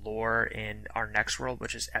with the lore in our next world,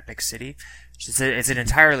 which is Epic City. It's an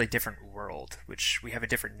entirely different world, which we have a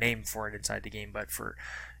different name for it inside the game, but for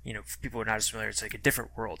people who are not as familiar, it's like a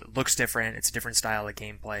different world. It looks different. It's a different style of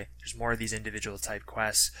gameplay. There's more of these individual type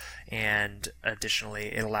quests, and additionally,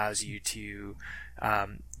 it allows you to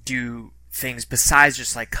do things besides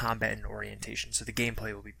just like combat and orientation. So the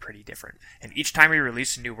gameplay will be pretty different. And each time we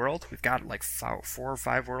release a new world, we've got like 4 or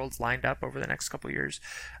 5 worlds lined up over the next couple of years.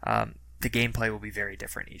 The gameplay will be very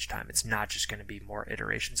different each time. It's not just going to be more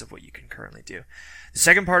iterations of what you can currently do. The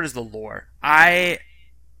second part is the lore. I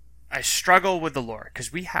struggle with the lore,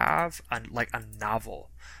 because we have a novel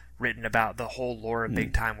written about the whole lore of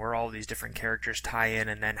Big Time, where all these different characters tie in,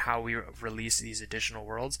 and then how we release these additional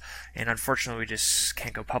worlds. And unfortunately, we just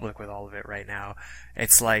can't go public with all of it right now.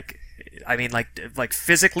 It's like, I mean, like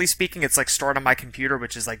physically speaking, it's like stored on my computer,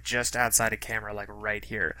 which is like just outside of camera, like right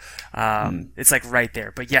here. It's like right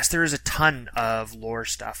there. But yes, there is a ton of lore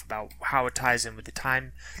stuff about how it ties in with the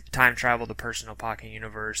time travel, the personal pocket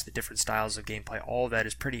universe, the different styles of gameplay. All of that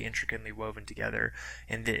is pretty intricately woven together,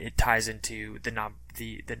 and it ties into the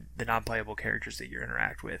non-playable characters that you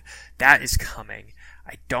interact with. That is coming.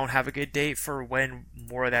 I don't have a good date for when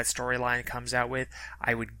more of that storyline comes out with.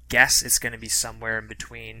 I would guess it's going to be somewhere in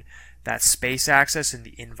between that space access and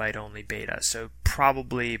the invite-only beta. So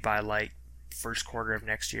probably by like first quarter of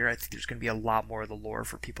next year, I think there's going to be a lot more of the lore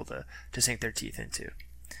for people to sink their teeth into.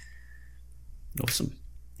 Awesome.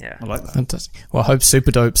 Yeah, I like that. Fantastic. Well, I hope Super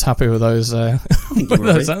Dope's happy with those. With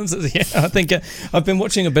those answers. Yeah, I think I've been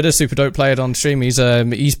watching a bit of Super Dope play it on stream. He's been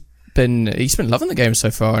loving the game so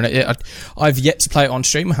far, and I've yet to play it on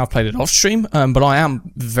stream. I have played it off stream, but I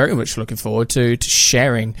am very much looking forward to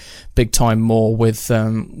sharing Big Time more with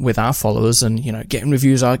our followers, and getting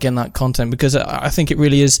reviews out, getting that content, because I think it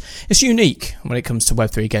really is, it's unique when it comes to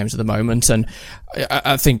Web3 games at the moment. And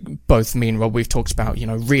I think both me and Rob, we've talked about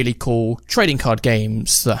really cool trading card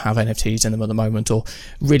games that have NFTs in them at the moment, or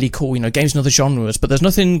really cool games in other genres, but there's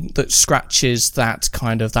nothing that scratches that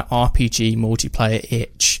kind of that RPG multiplayer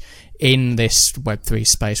itch in this Web3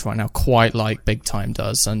 space right now, quite like Big Time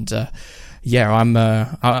does. And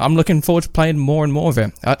I'm looking forward to playing more and more of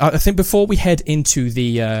it. I think before we head into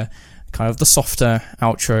the kind of the softer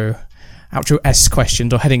outro-esque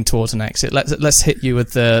questions, or heading towards an exit, let's hit you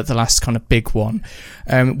with the last kind of big one,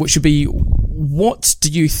 which would be, what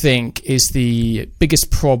do you think is the biggest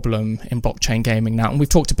problem in blockchain gaming now? And we've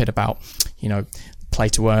talked a bit about play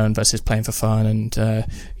to earn versus playing for fun, and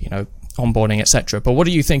onboarding, etc. But what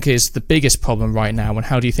do you think is the biggest problem right now, and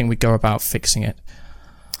how do you think we go about fixing it?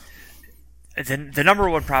 The number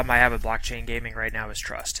one problem I have with blockchain gaming right now is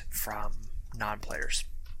trust from non-players.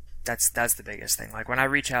 That's the biggest thing. Like when I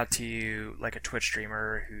reach out to like a Twitch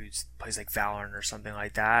streamer who plays like Valorant or something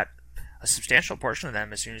like that, a substantial portion of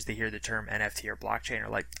them, as soon as they hear the term NFT or blockchain,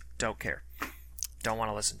 are like, don't care, don't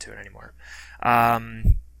want to listen to it anymore.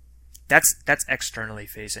 That's externally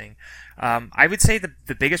facing. I would say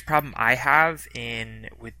the biggest problem I have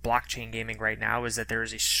with blockchain gaming right now is that there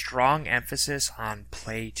is a strong emphasis on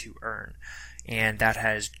play to earn, and that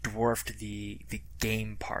has dwarfed the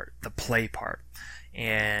game part, the play part.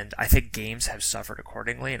 And I think games have suffered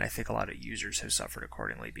accordingly, and I think a lot of users have suffered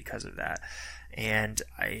accordingly because of that. And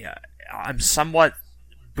I'm somewhat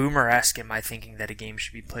boomer-esque in my thinking that a game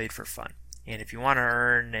should be played for fun. And if you want to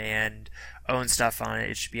earn and own stuff on it,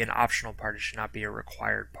 it should be an optional part. It should not be a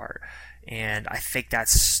required part. And I think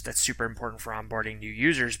that's super important for onboarding new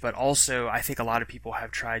users. But also, I think a lot of people have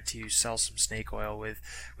tried to sell some snake oil with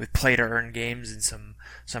play to earn games and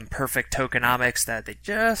some perfect tokenomics that they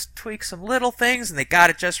just tweak some little things and they got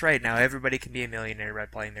it just right. Now everybody can be a millionaire by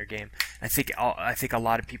playing their game. I think a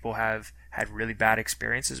lot of people have had really bad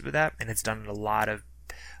experiences with that, and it's done a lot of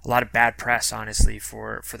bad press, honestly,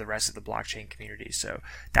 for the rest of the blockchain community. So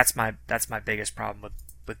that's my biggest problem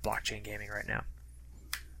with blockchain gaming right now.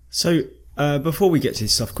 So before we get to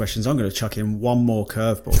these soft questions, I'm going to chuck in one more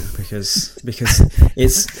curveball because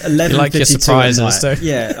it's 11:52 you like your surprises, at night.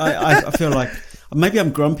 Yeah, I feel like maybe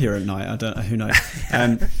I'm grumpier at night. I don't know. Who knows?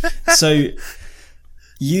 So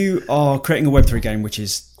you are creating a Web3 game, which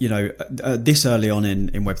is this early on in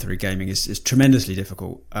Web3 gaming is tremendously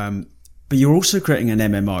difficult. But you're also creating an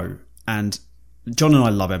MMO, and John and I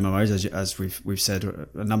love MMOs, as we've said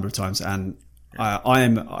a number of times, and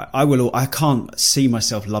I can't see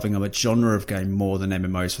myself loving a genre of game more than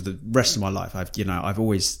MMOs for the rest of my life. I've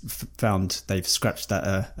always found they've scratched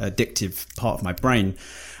that addictive part of my brain,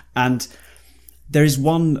 and there is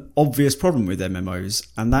one obvious problem with MMOs,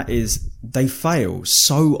 and that is they fail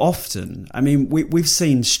so often. I mean, we've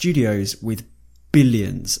seen studios with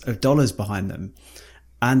billions of dollars behind them,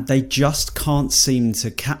 and they just can't seem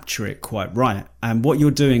to capture it quite right. And what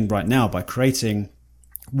you're doing right now by creating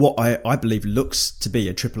what I believe looks to be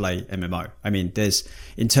a AAA MMO. I mean, there's,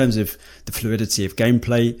 in terms of the fluidity of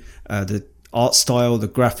gameplay, the art style, the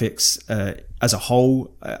graphics, as a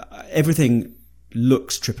whole, everything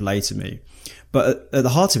looks AAA to me. But at the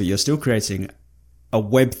heart of it, you're still creating a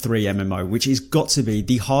Web3 MMO, which has got to be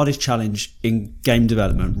the hardest challenge in game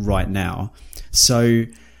development right now. So,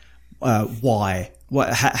 why?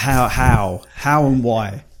 What? How and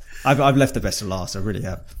why? I've left the best to last. I really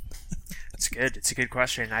have. It's good. It's a good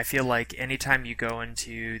question. I feel like anytime you go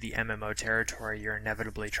into the MMO territory, you're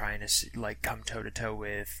inevitably trying to come toe to toe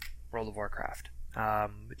with World of Warcraft.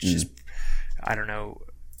 which is, I don't know,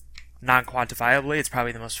 non-quantifiably, it's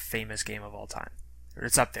probably the most famous game of all time. Or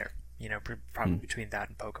it's up there, probably between that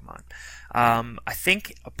and Pokemon. I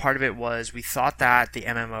think a part of it was we thought that the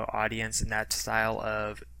MMO audience and that style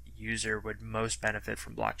of user would most benefit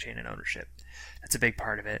from blockchain and ownership. That's a big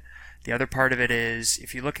part of it. The other part of it is,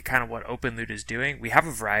 if you look at kind of what OpenLoot is doing, we have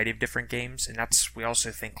a variety of different games, and we also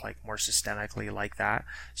think like more systemically like that.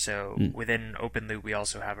 So within OpenLoot, we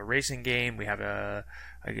also have a racing game, we have a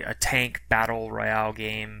tank battle royale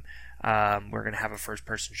game. We're going to have a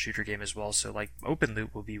first-person shooter game as well. So like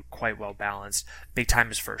OpenLoot will be quite well balanced. Big Time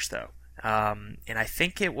is first though. And I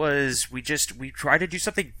think it was we tried to do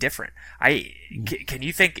something different. Can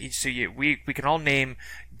you think? So we can all name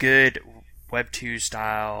good Web 2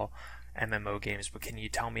 style MMO games, but can you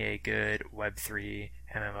tell me a good Web 3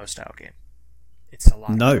 MMO style game? It's a lot.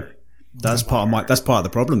 No, that's part of the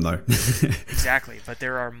problem, though. Exactly, but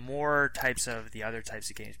there are more types of the other types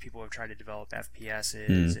of games. People have tried to develop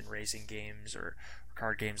FPSs and racing games or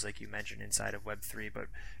card games, like you mentioned, inside of Web 3, but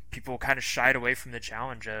people kind of shied away from the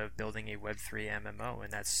challenge of building a Web 3 MMO,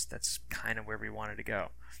 and that's kind of where we wanted to go.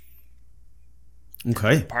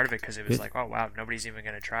 Okay. And part of it because it was like, oh wow, nobody's even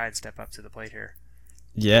going to try and step up to the plate here.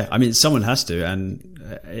 Yeah, I mean, someone has to, and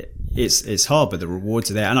it's hard, but the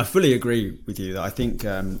rewards are there. And I fully agree with you that I think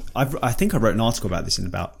I wrote an article about this in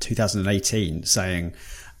about 2018, saying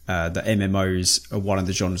that MMOs are one of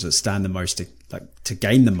the genres that stand the most to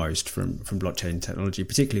gain the most from blockchain technology,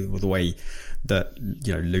 particularly with the way that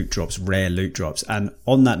rare loot drops. And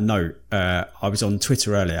on that note, I was on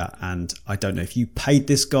Twitter earlier, and I don't know if you paid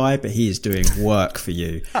this guy, but he is doing work for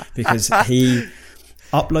you because he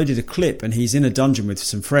uploaded a clip and he's in a dungeon with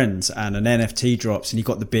some friends and an NFT drops and he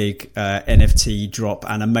got the big NFT drop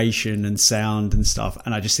animation and sound and stuff,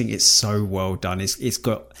 and I just think it's so well done. It's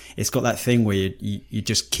got that thing where you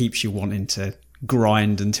just keeps you wanting to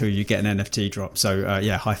grind until you get an NFT drop. So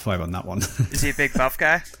yeah, high five on that one. Is he a big buff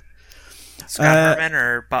guy? Scott Herman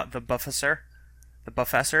or the Buffessor? The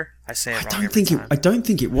Buffessor? I say it wrong every time. I don't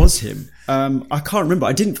think it was him. I can't remember.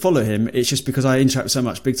 I didn't follow him. It's just because I interact with so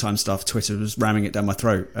much big time stuff. Twitter was ramming it down my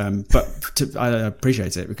throat. I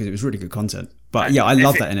appreciate it because it was really good content. But yeah, I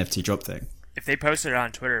love that NFT drop thing. If they posted it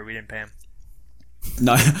on Twitter, we didn't pay him.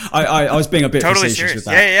 No, I was being a bit totally facetious serious. with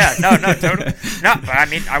that. Yeah. No, totally. No, but I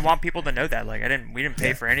mean, I want people to know that. Like, we didn't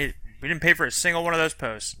pay for any. We didn't pay for a single one of those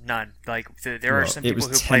posts. None. Like, there are some people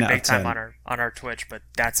who play big time on our Twitch, but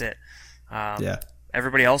that's it. Yeah.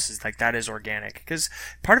 Everybody else is like, that is organic. Because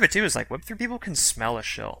part of it too is like, Web3 people can smell a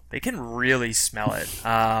shill. They can really smell it.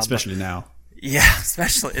 Especially now. Yeah,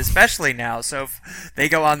 especially now. So if they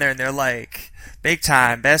go on there and they're like, big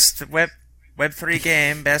time, best Web3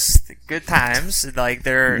 game, best good times, like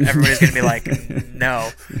everybody's gonna be like,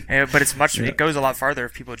 no. But it goes a lot farther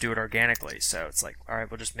if people do it organically. So it's like, all right,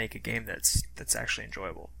 we'll just make a game that's actually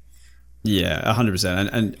enjoyable. Yeah, 100%.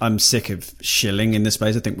 And I'm sick of shilling in this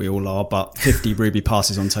space. I think we all are. But 50 Ruby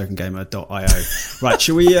passes on tokengamer.io. Right,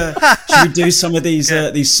 should we do some of these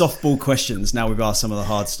softball questions now we've asked some of the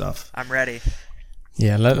hard stuff? I'm ready.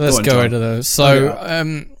 Yeah, let's go into those. So,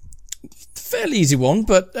 fairly easy one,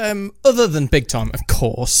 but other than big time, of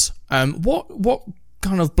course, what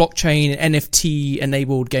kind of blockchain NFT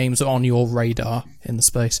enabled games are on your radar in the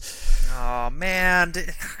space? Oh man,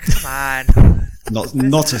 come on.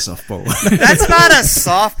 Not a softball. That's not a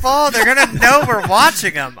softball. They're gonna know we're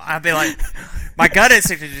watching them. I'd be like, my gut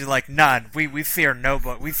instinct is like, none. We fear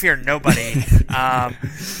nobody. We fear nobody.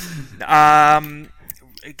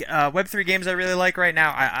 Web3 games I really like right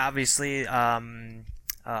now. I obviously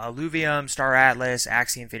Illuvium, Star Atlas,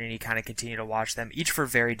 Axie Infinity, kind of continue to watch them, each for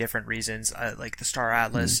very different reasons. Like the Star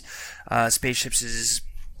Atlas spaceships is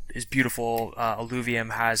beautiful.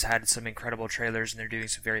 Illuvium has had some incredible trailers and they're doing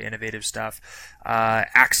some very innovative stuff.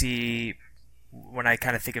 Axie, when I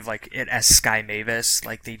kind of think of like it as Sky Mavis,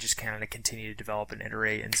 like they just kind of continue to develop and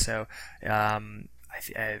iterate, and so I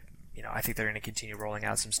think they're going to continue rolling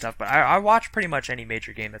out some stuff. But I watch pretty much any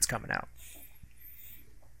major game that's coming out.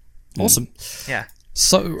 Awesome. Yeah.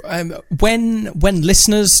 So, when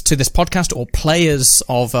listeners to this podcast or players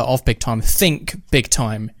of Big Time think Big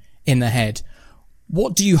Time in their head,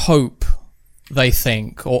 what do you hope they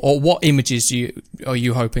think, or what images are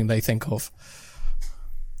you hoping they think of?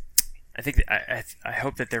 I think I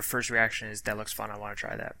hope that their first reaction is, that looks fun, I want to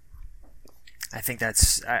try that. I think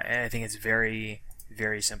it's very,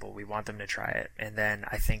 very simple. We want them to try it, and then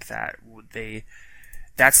I think that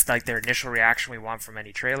that's like their initial reaction we want from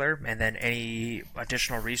any trailer, and then any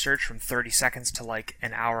additional research from 30 seconds to like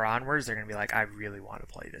an hour onwards, they're going to be like, I really want to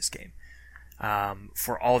play this game.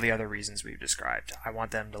 for all the other reasons we've described. I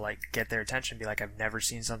want them to like get their attention, be like, I've never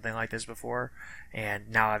seen something like this before, and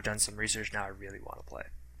now I've done some research, now I really want to play.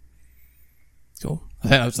 Cool. I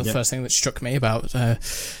think that was the first thing that struck me about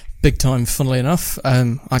Big Time, funnily enough.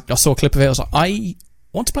 I saw a clip of it, I was like, I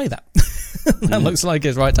want to play that. That looks like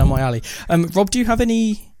it's right down my alley. Rob, do you have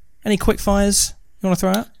any quick fires you want to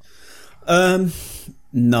throw out?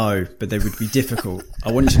 No, but they would be difficult.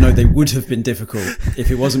 I want you to know they would have been difficult.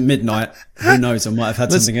 If it wasn't midnight, who knows, I might have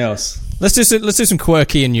had something else. Let's do some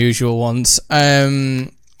quirky, unusual ones.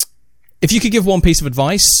 If you could give one piece of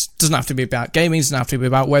advice, doesn't have to be about gaming, doesn't have to be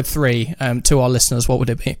about Web3, to our listeners, what would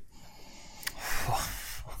it be?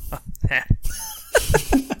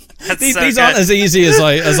 These aren't as easy as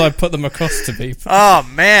I put them across to be. Oh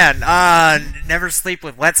man, never sleep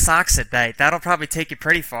with wet socks at night. That'll probably take you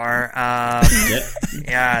pretty far.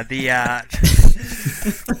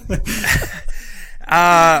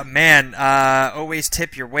 Always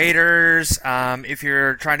tip your waiters. If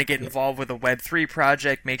you're trying to get involved with a Web3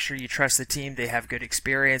 project, make sure you trust the team. They have good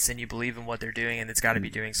experience and you believe in what they're doing, and it's got to be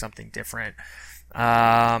doing something different.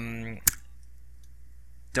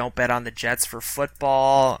 Don't bet on the Jets for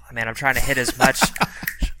football. I mean, I'm trying to hit as much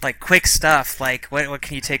like quick stuff. Like, what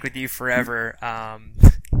can you take with you forever?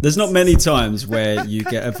 There's not many times where you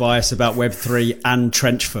get advice about Web3 and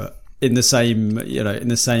trench foot in the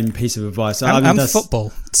same piece of advice. And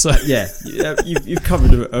football. So you've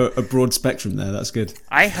covered a broad spectrum there. That's good.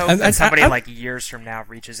 I hope that somebody like years from now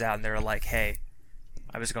reaches out and they're like, "Hey,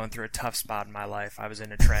 I was going through a tough spot in my life. I was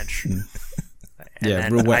in a trench."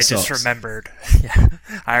 And real wet I socks. just remembered.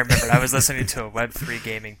 I was listening to a Web3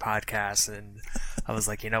 gaming podcast, and I was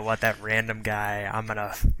like, you know what, that random guy, I'm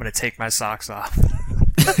gonna take my socks off.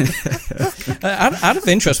 Out of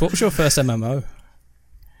interest, what was your first MMO?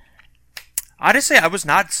 Honestly, I was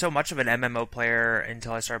not so much of an MMO player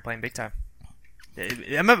until I started playing Big Time.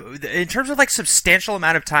 In terms of like substantial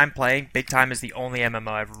amount of time playing, Big Time is the only MMO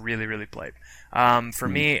I've really, really played. For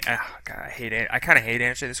me, God, I kind of hate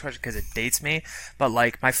answering this question because it dates me, but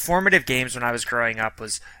like my formative games when I was growing up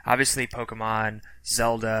was obviously Pokemon,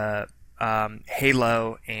 Zelda,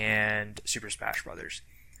 Halo, and Super Smash Brothers.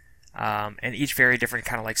 And each very different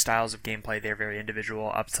kind of like styles of gameplay. They're very individual,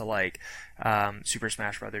 up to like Super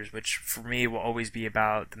Smash Brothers, which for me will always be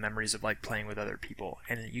about the memories of like playing with other people,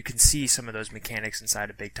 and you can see some of those mechanics inside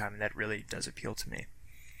of Big Time, and that really does appeal to me.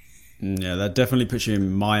 Yeah, that definitely puts you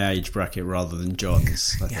in my age bracket rather than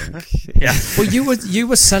John's, I think. Yeah. Well, you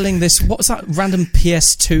were selling this. What was that random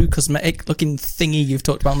PS2 cosmetic looking thingy you've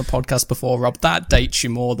talked about on the podcast before, Rob? That dates you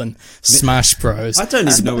more than Smash Bros. I don't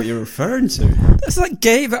even know what you're referring to. It's like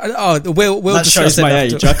game. Oh, we'll that discuss shows it my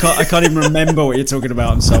after. age. I can't even remember what you're talking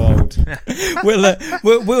about. I'm so old.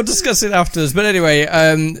 We'll discuss it afterwards. But anyway,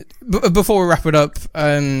 before we wrap it up,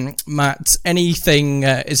 Matt, anything?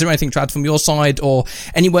 Is there anything to add from your side, or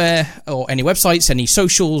anywhere, or any websites, any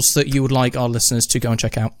socials that you would like our listeners to go and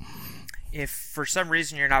check out? If for some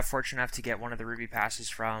reason you're not fortunate enough to get one of the Ruby passes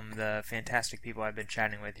from the fantastic people I've been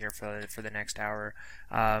chatting with here for the next hour,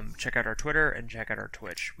 check out our Twitter and check out our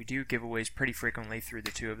Twitch. We do giveaways pretty frequently through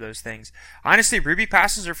the two of those things. Honestly, Ruby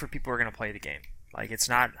passes are for people who are going to play the game. Like, it's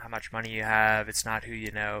not how much money you have, it's not who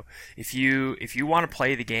you know. If you want to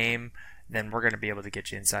play the game, then we're going to be able to get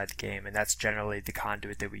you inside the game, and that's generally the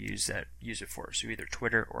conduit that we use it for. So either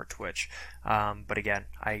Twitter or Twitch. But again,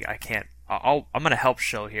 I can't. I'm going to help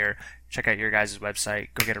Shill here. Check out your guys' website.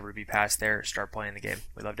 Go get a Ruby Pass there. Start playing the game.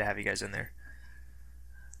 We'd love to have you guys in there.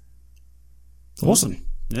 Awesome.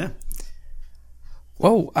 Yeah.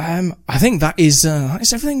 Well, I think that is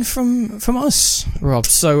everything from us, Rob.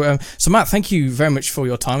 So Matt, thank you very much for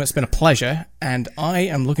your time. It's been a pleasure, and I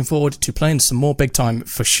am looking forward to playing some more Big Time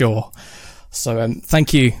for sure. So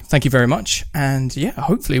thank you very much, and yeah,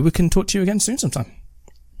 hopefully we can talk to you again soon sometime.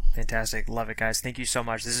 Fantastic. Love it, guys. Thank you so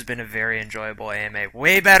much. This has been a very enjoyable AMA.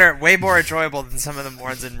 Way more enjoyable than some of the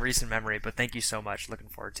ones in recent memory, but thank you so much. Looking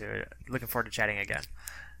forward to it. Looking forward to chatting again.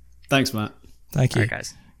 Thanks, Matt. Thank you. All right,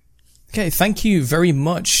 guys. Okay, thank you very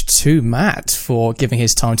much to Matt for giving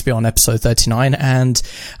his time to be on episode 39, and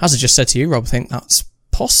as I just said to you, Rob, I think that's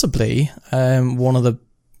possibly one of the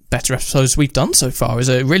better episodes we've done so far. It was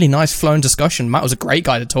a really nice flowing discussion. Matt was a great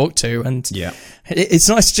guy to talk to, and yeah, it's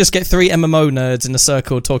nice to just get three MMO nerds in a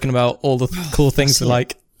circle talking about all the cool things we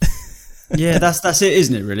like. Yeah, that's it,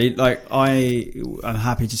 isn't it, really? Like, I'm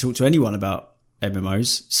happy to talk to anyone about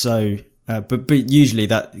MMOs, so but usually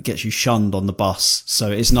that gets you shunned on the bus, so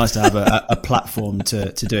it's nice to have a platform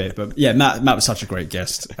to do it. But yeah, Matt was such a great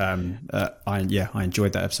guest. I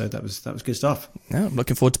enjoyed that episode. That was good stuff. Yeah, I'm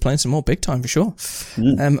looking forward to playing some more Big Time for sure.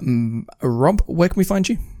 Rob, where can we find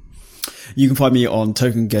you? You can find me on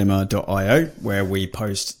tokengamer.io, where we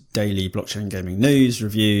post daily blockchain gaming news,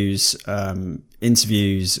 reviews,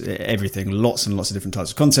 interviews, everything, lots and lots of different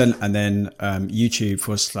types of content. And then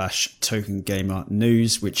YouTube/tokengamer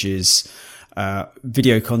news, which is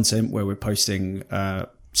video content where we're posting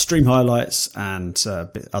stream highlights and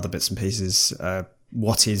other bits and pieces.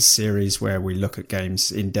 What is series where we look at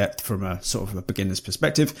games in depth from a sort of a beginner's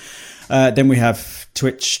perspective. Then we have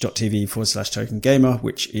twitch.tv/tokengamer,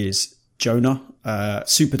 which is Jonah,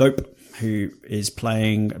 super dope, who is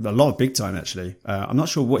playing a lot of big time, actually. I'm not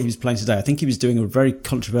sure what he was playing today. I think he was doing a very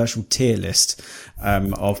controversial tier list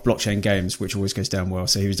of blockchain games, which always goes down well.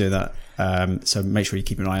 So he was doing that. So make sure you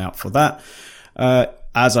keep an eye out for that.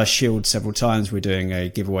 As I shielded several times, we're doing a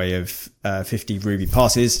giveaway of 50 Ruby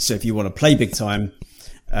passes. So if you want to play big time,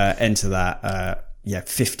 enter that.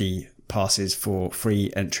 50 passes for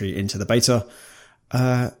free entry into the beta.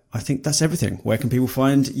 I think that's everything. Where can people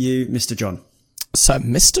find you, Mr. John? So,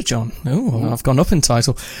 Mr. John. Oh, I've gone up in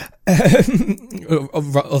title.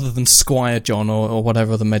 Other than Squire John or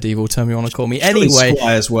whatever the medieval term you want to call me. Surely anyway,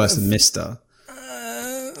 Squire's worse than Mr.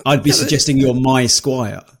 I'd be suggesting you're my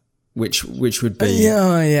Squire. Which would be... Yeah,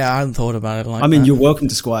 I hadn't thought about it like that. I mean, you're welcome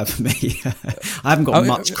to Squire for me. I haven't got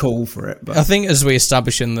much call for it. But I think as we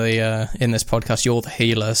establish in this podcast, you're the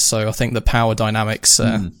healer, so I think the power dynamics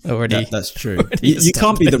already... That's true. You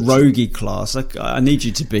can't be the roguey class. I need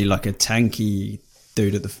you to be like a tanky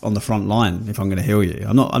dude on the front line if I'm going to heal you.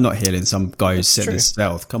 I'm not healing some guy who's sitting in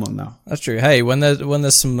stealth. Come on now. That's true. Hey, when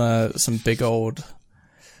there's some big old...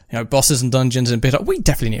 bosses and dungeons and bit. We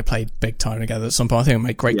definitely need to play big time together at some point. I think it'll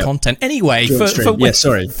make great content. Anyway, outro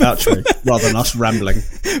rather than us rambling.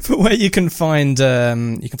 For where you can find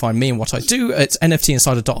me and what I do, it's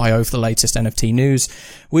nftinsider.io for the latest NFT news.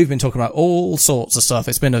 We've been talking about all sorts of stuff.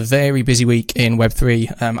 It's been a very busy week in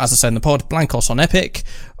Web3. As I said in the pod, Blankos on Epic.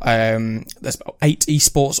 There's about 8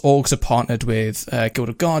 esports orgs have partnered with Guild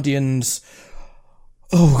of Guardians.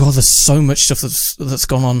 Oh god, there's so much stuff that's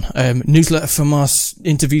gone on. Newsletter from us,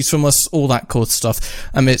 interviews from us, all that cool stuff.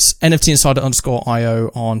 It's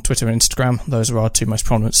nftinsider_io on Twitter and Instagram. Those are our 2 most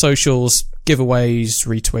prominent socials. Giveaways,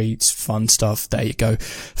 retweets, fun stuff. There you go.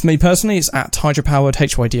 For me personally, it's at Hydropowered,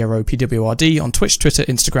 HYDROPWRD on Twitch, Twitter,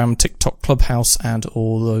 Instagram, TikTok, Clubhouse, and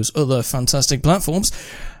all those other fantastic platforms.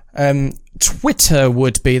 Twitter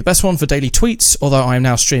would be the best one for daily tweets, although I'm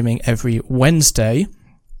now streaming every Wednesday.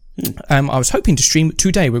 I was hoping to stream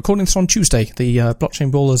today. We're recording this on Tuesday. The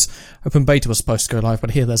Blockchain Brawlers open beta was supposed to go live,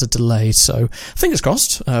 but here there's a delay. So fingers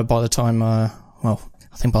crossed. By the time, I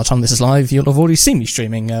think by the time this is live, you'll have already seen me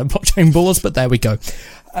streaming Blockchain Brawlers. But there we go.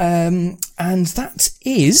 And that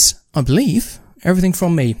is, I believe, everything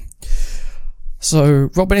from me. So,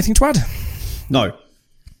 Rob, anything to add? No.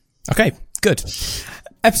 Okay, good.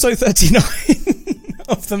 Episode 39.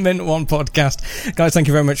 Of the Mint One podcast. Guys, thank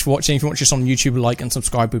you very much for watching. If you watch us on YouTube, like and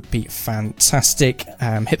subscribe would be fantastic.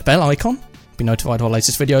 Hit the bell icon, be notified of our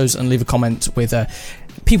latest videos, and leave a comment with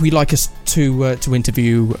people you'd like us to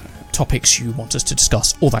interview, topics you want us to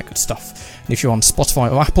discuss, all that good stuff. And if you're on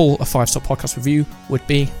Spotify or Apple, a 5-star podcast review would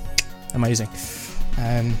be amazing.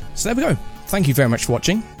 So there we go. Thank you very much for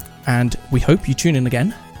watching, and we hope you tune in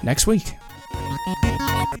again next week.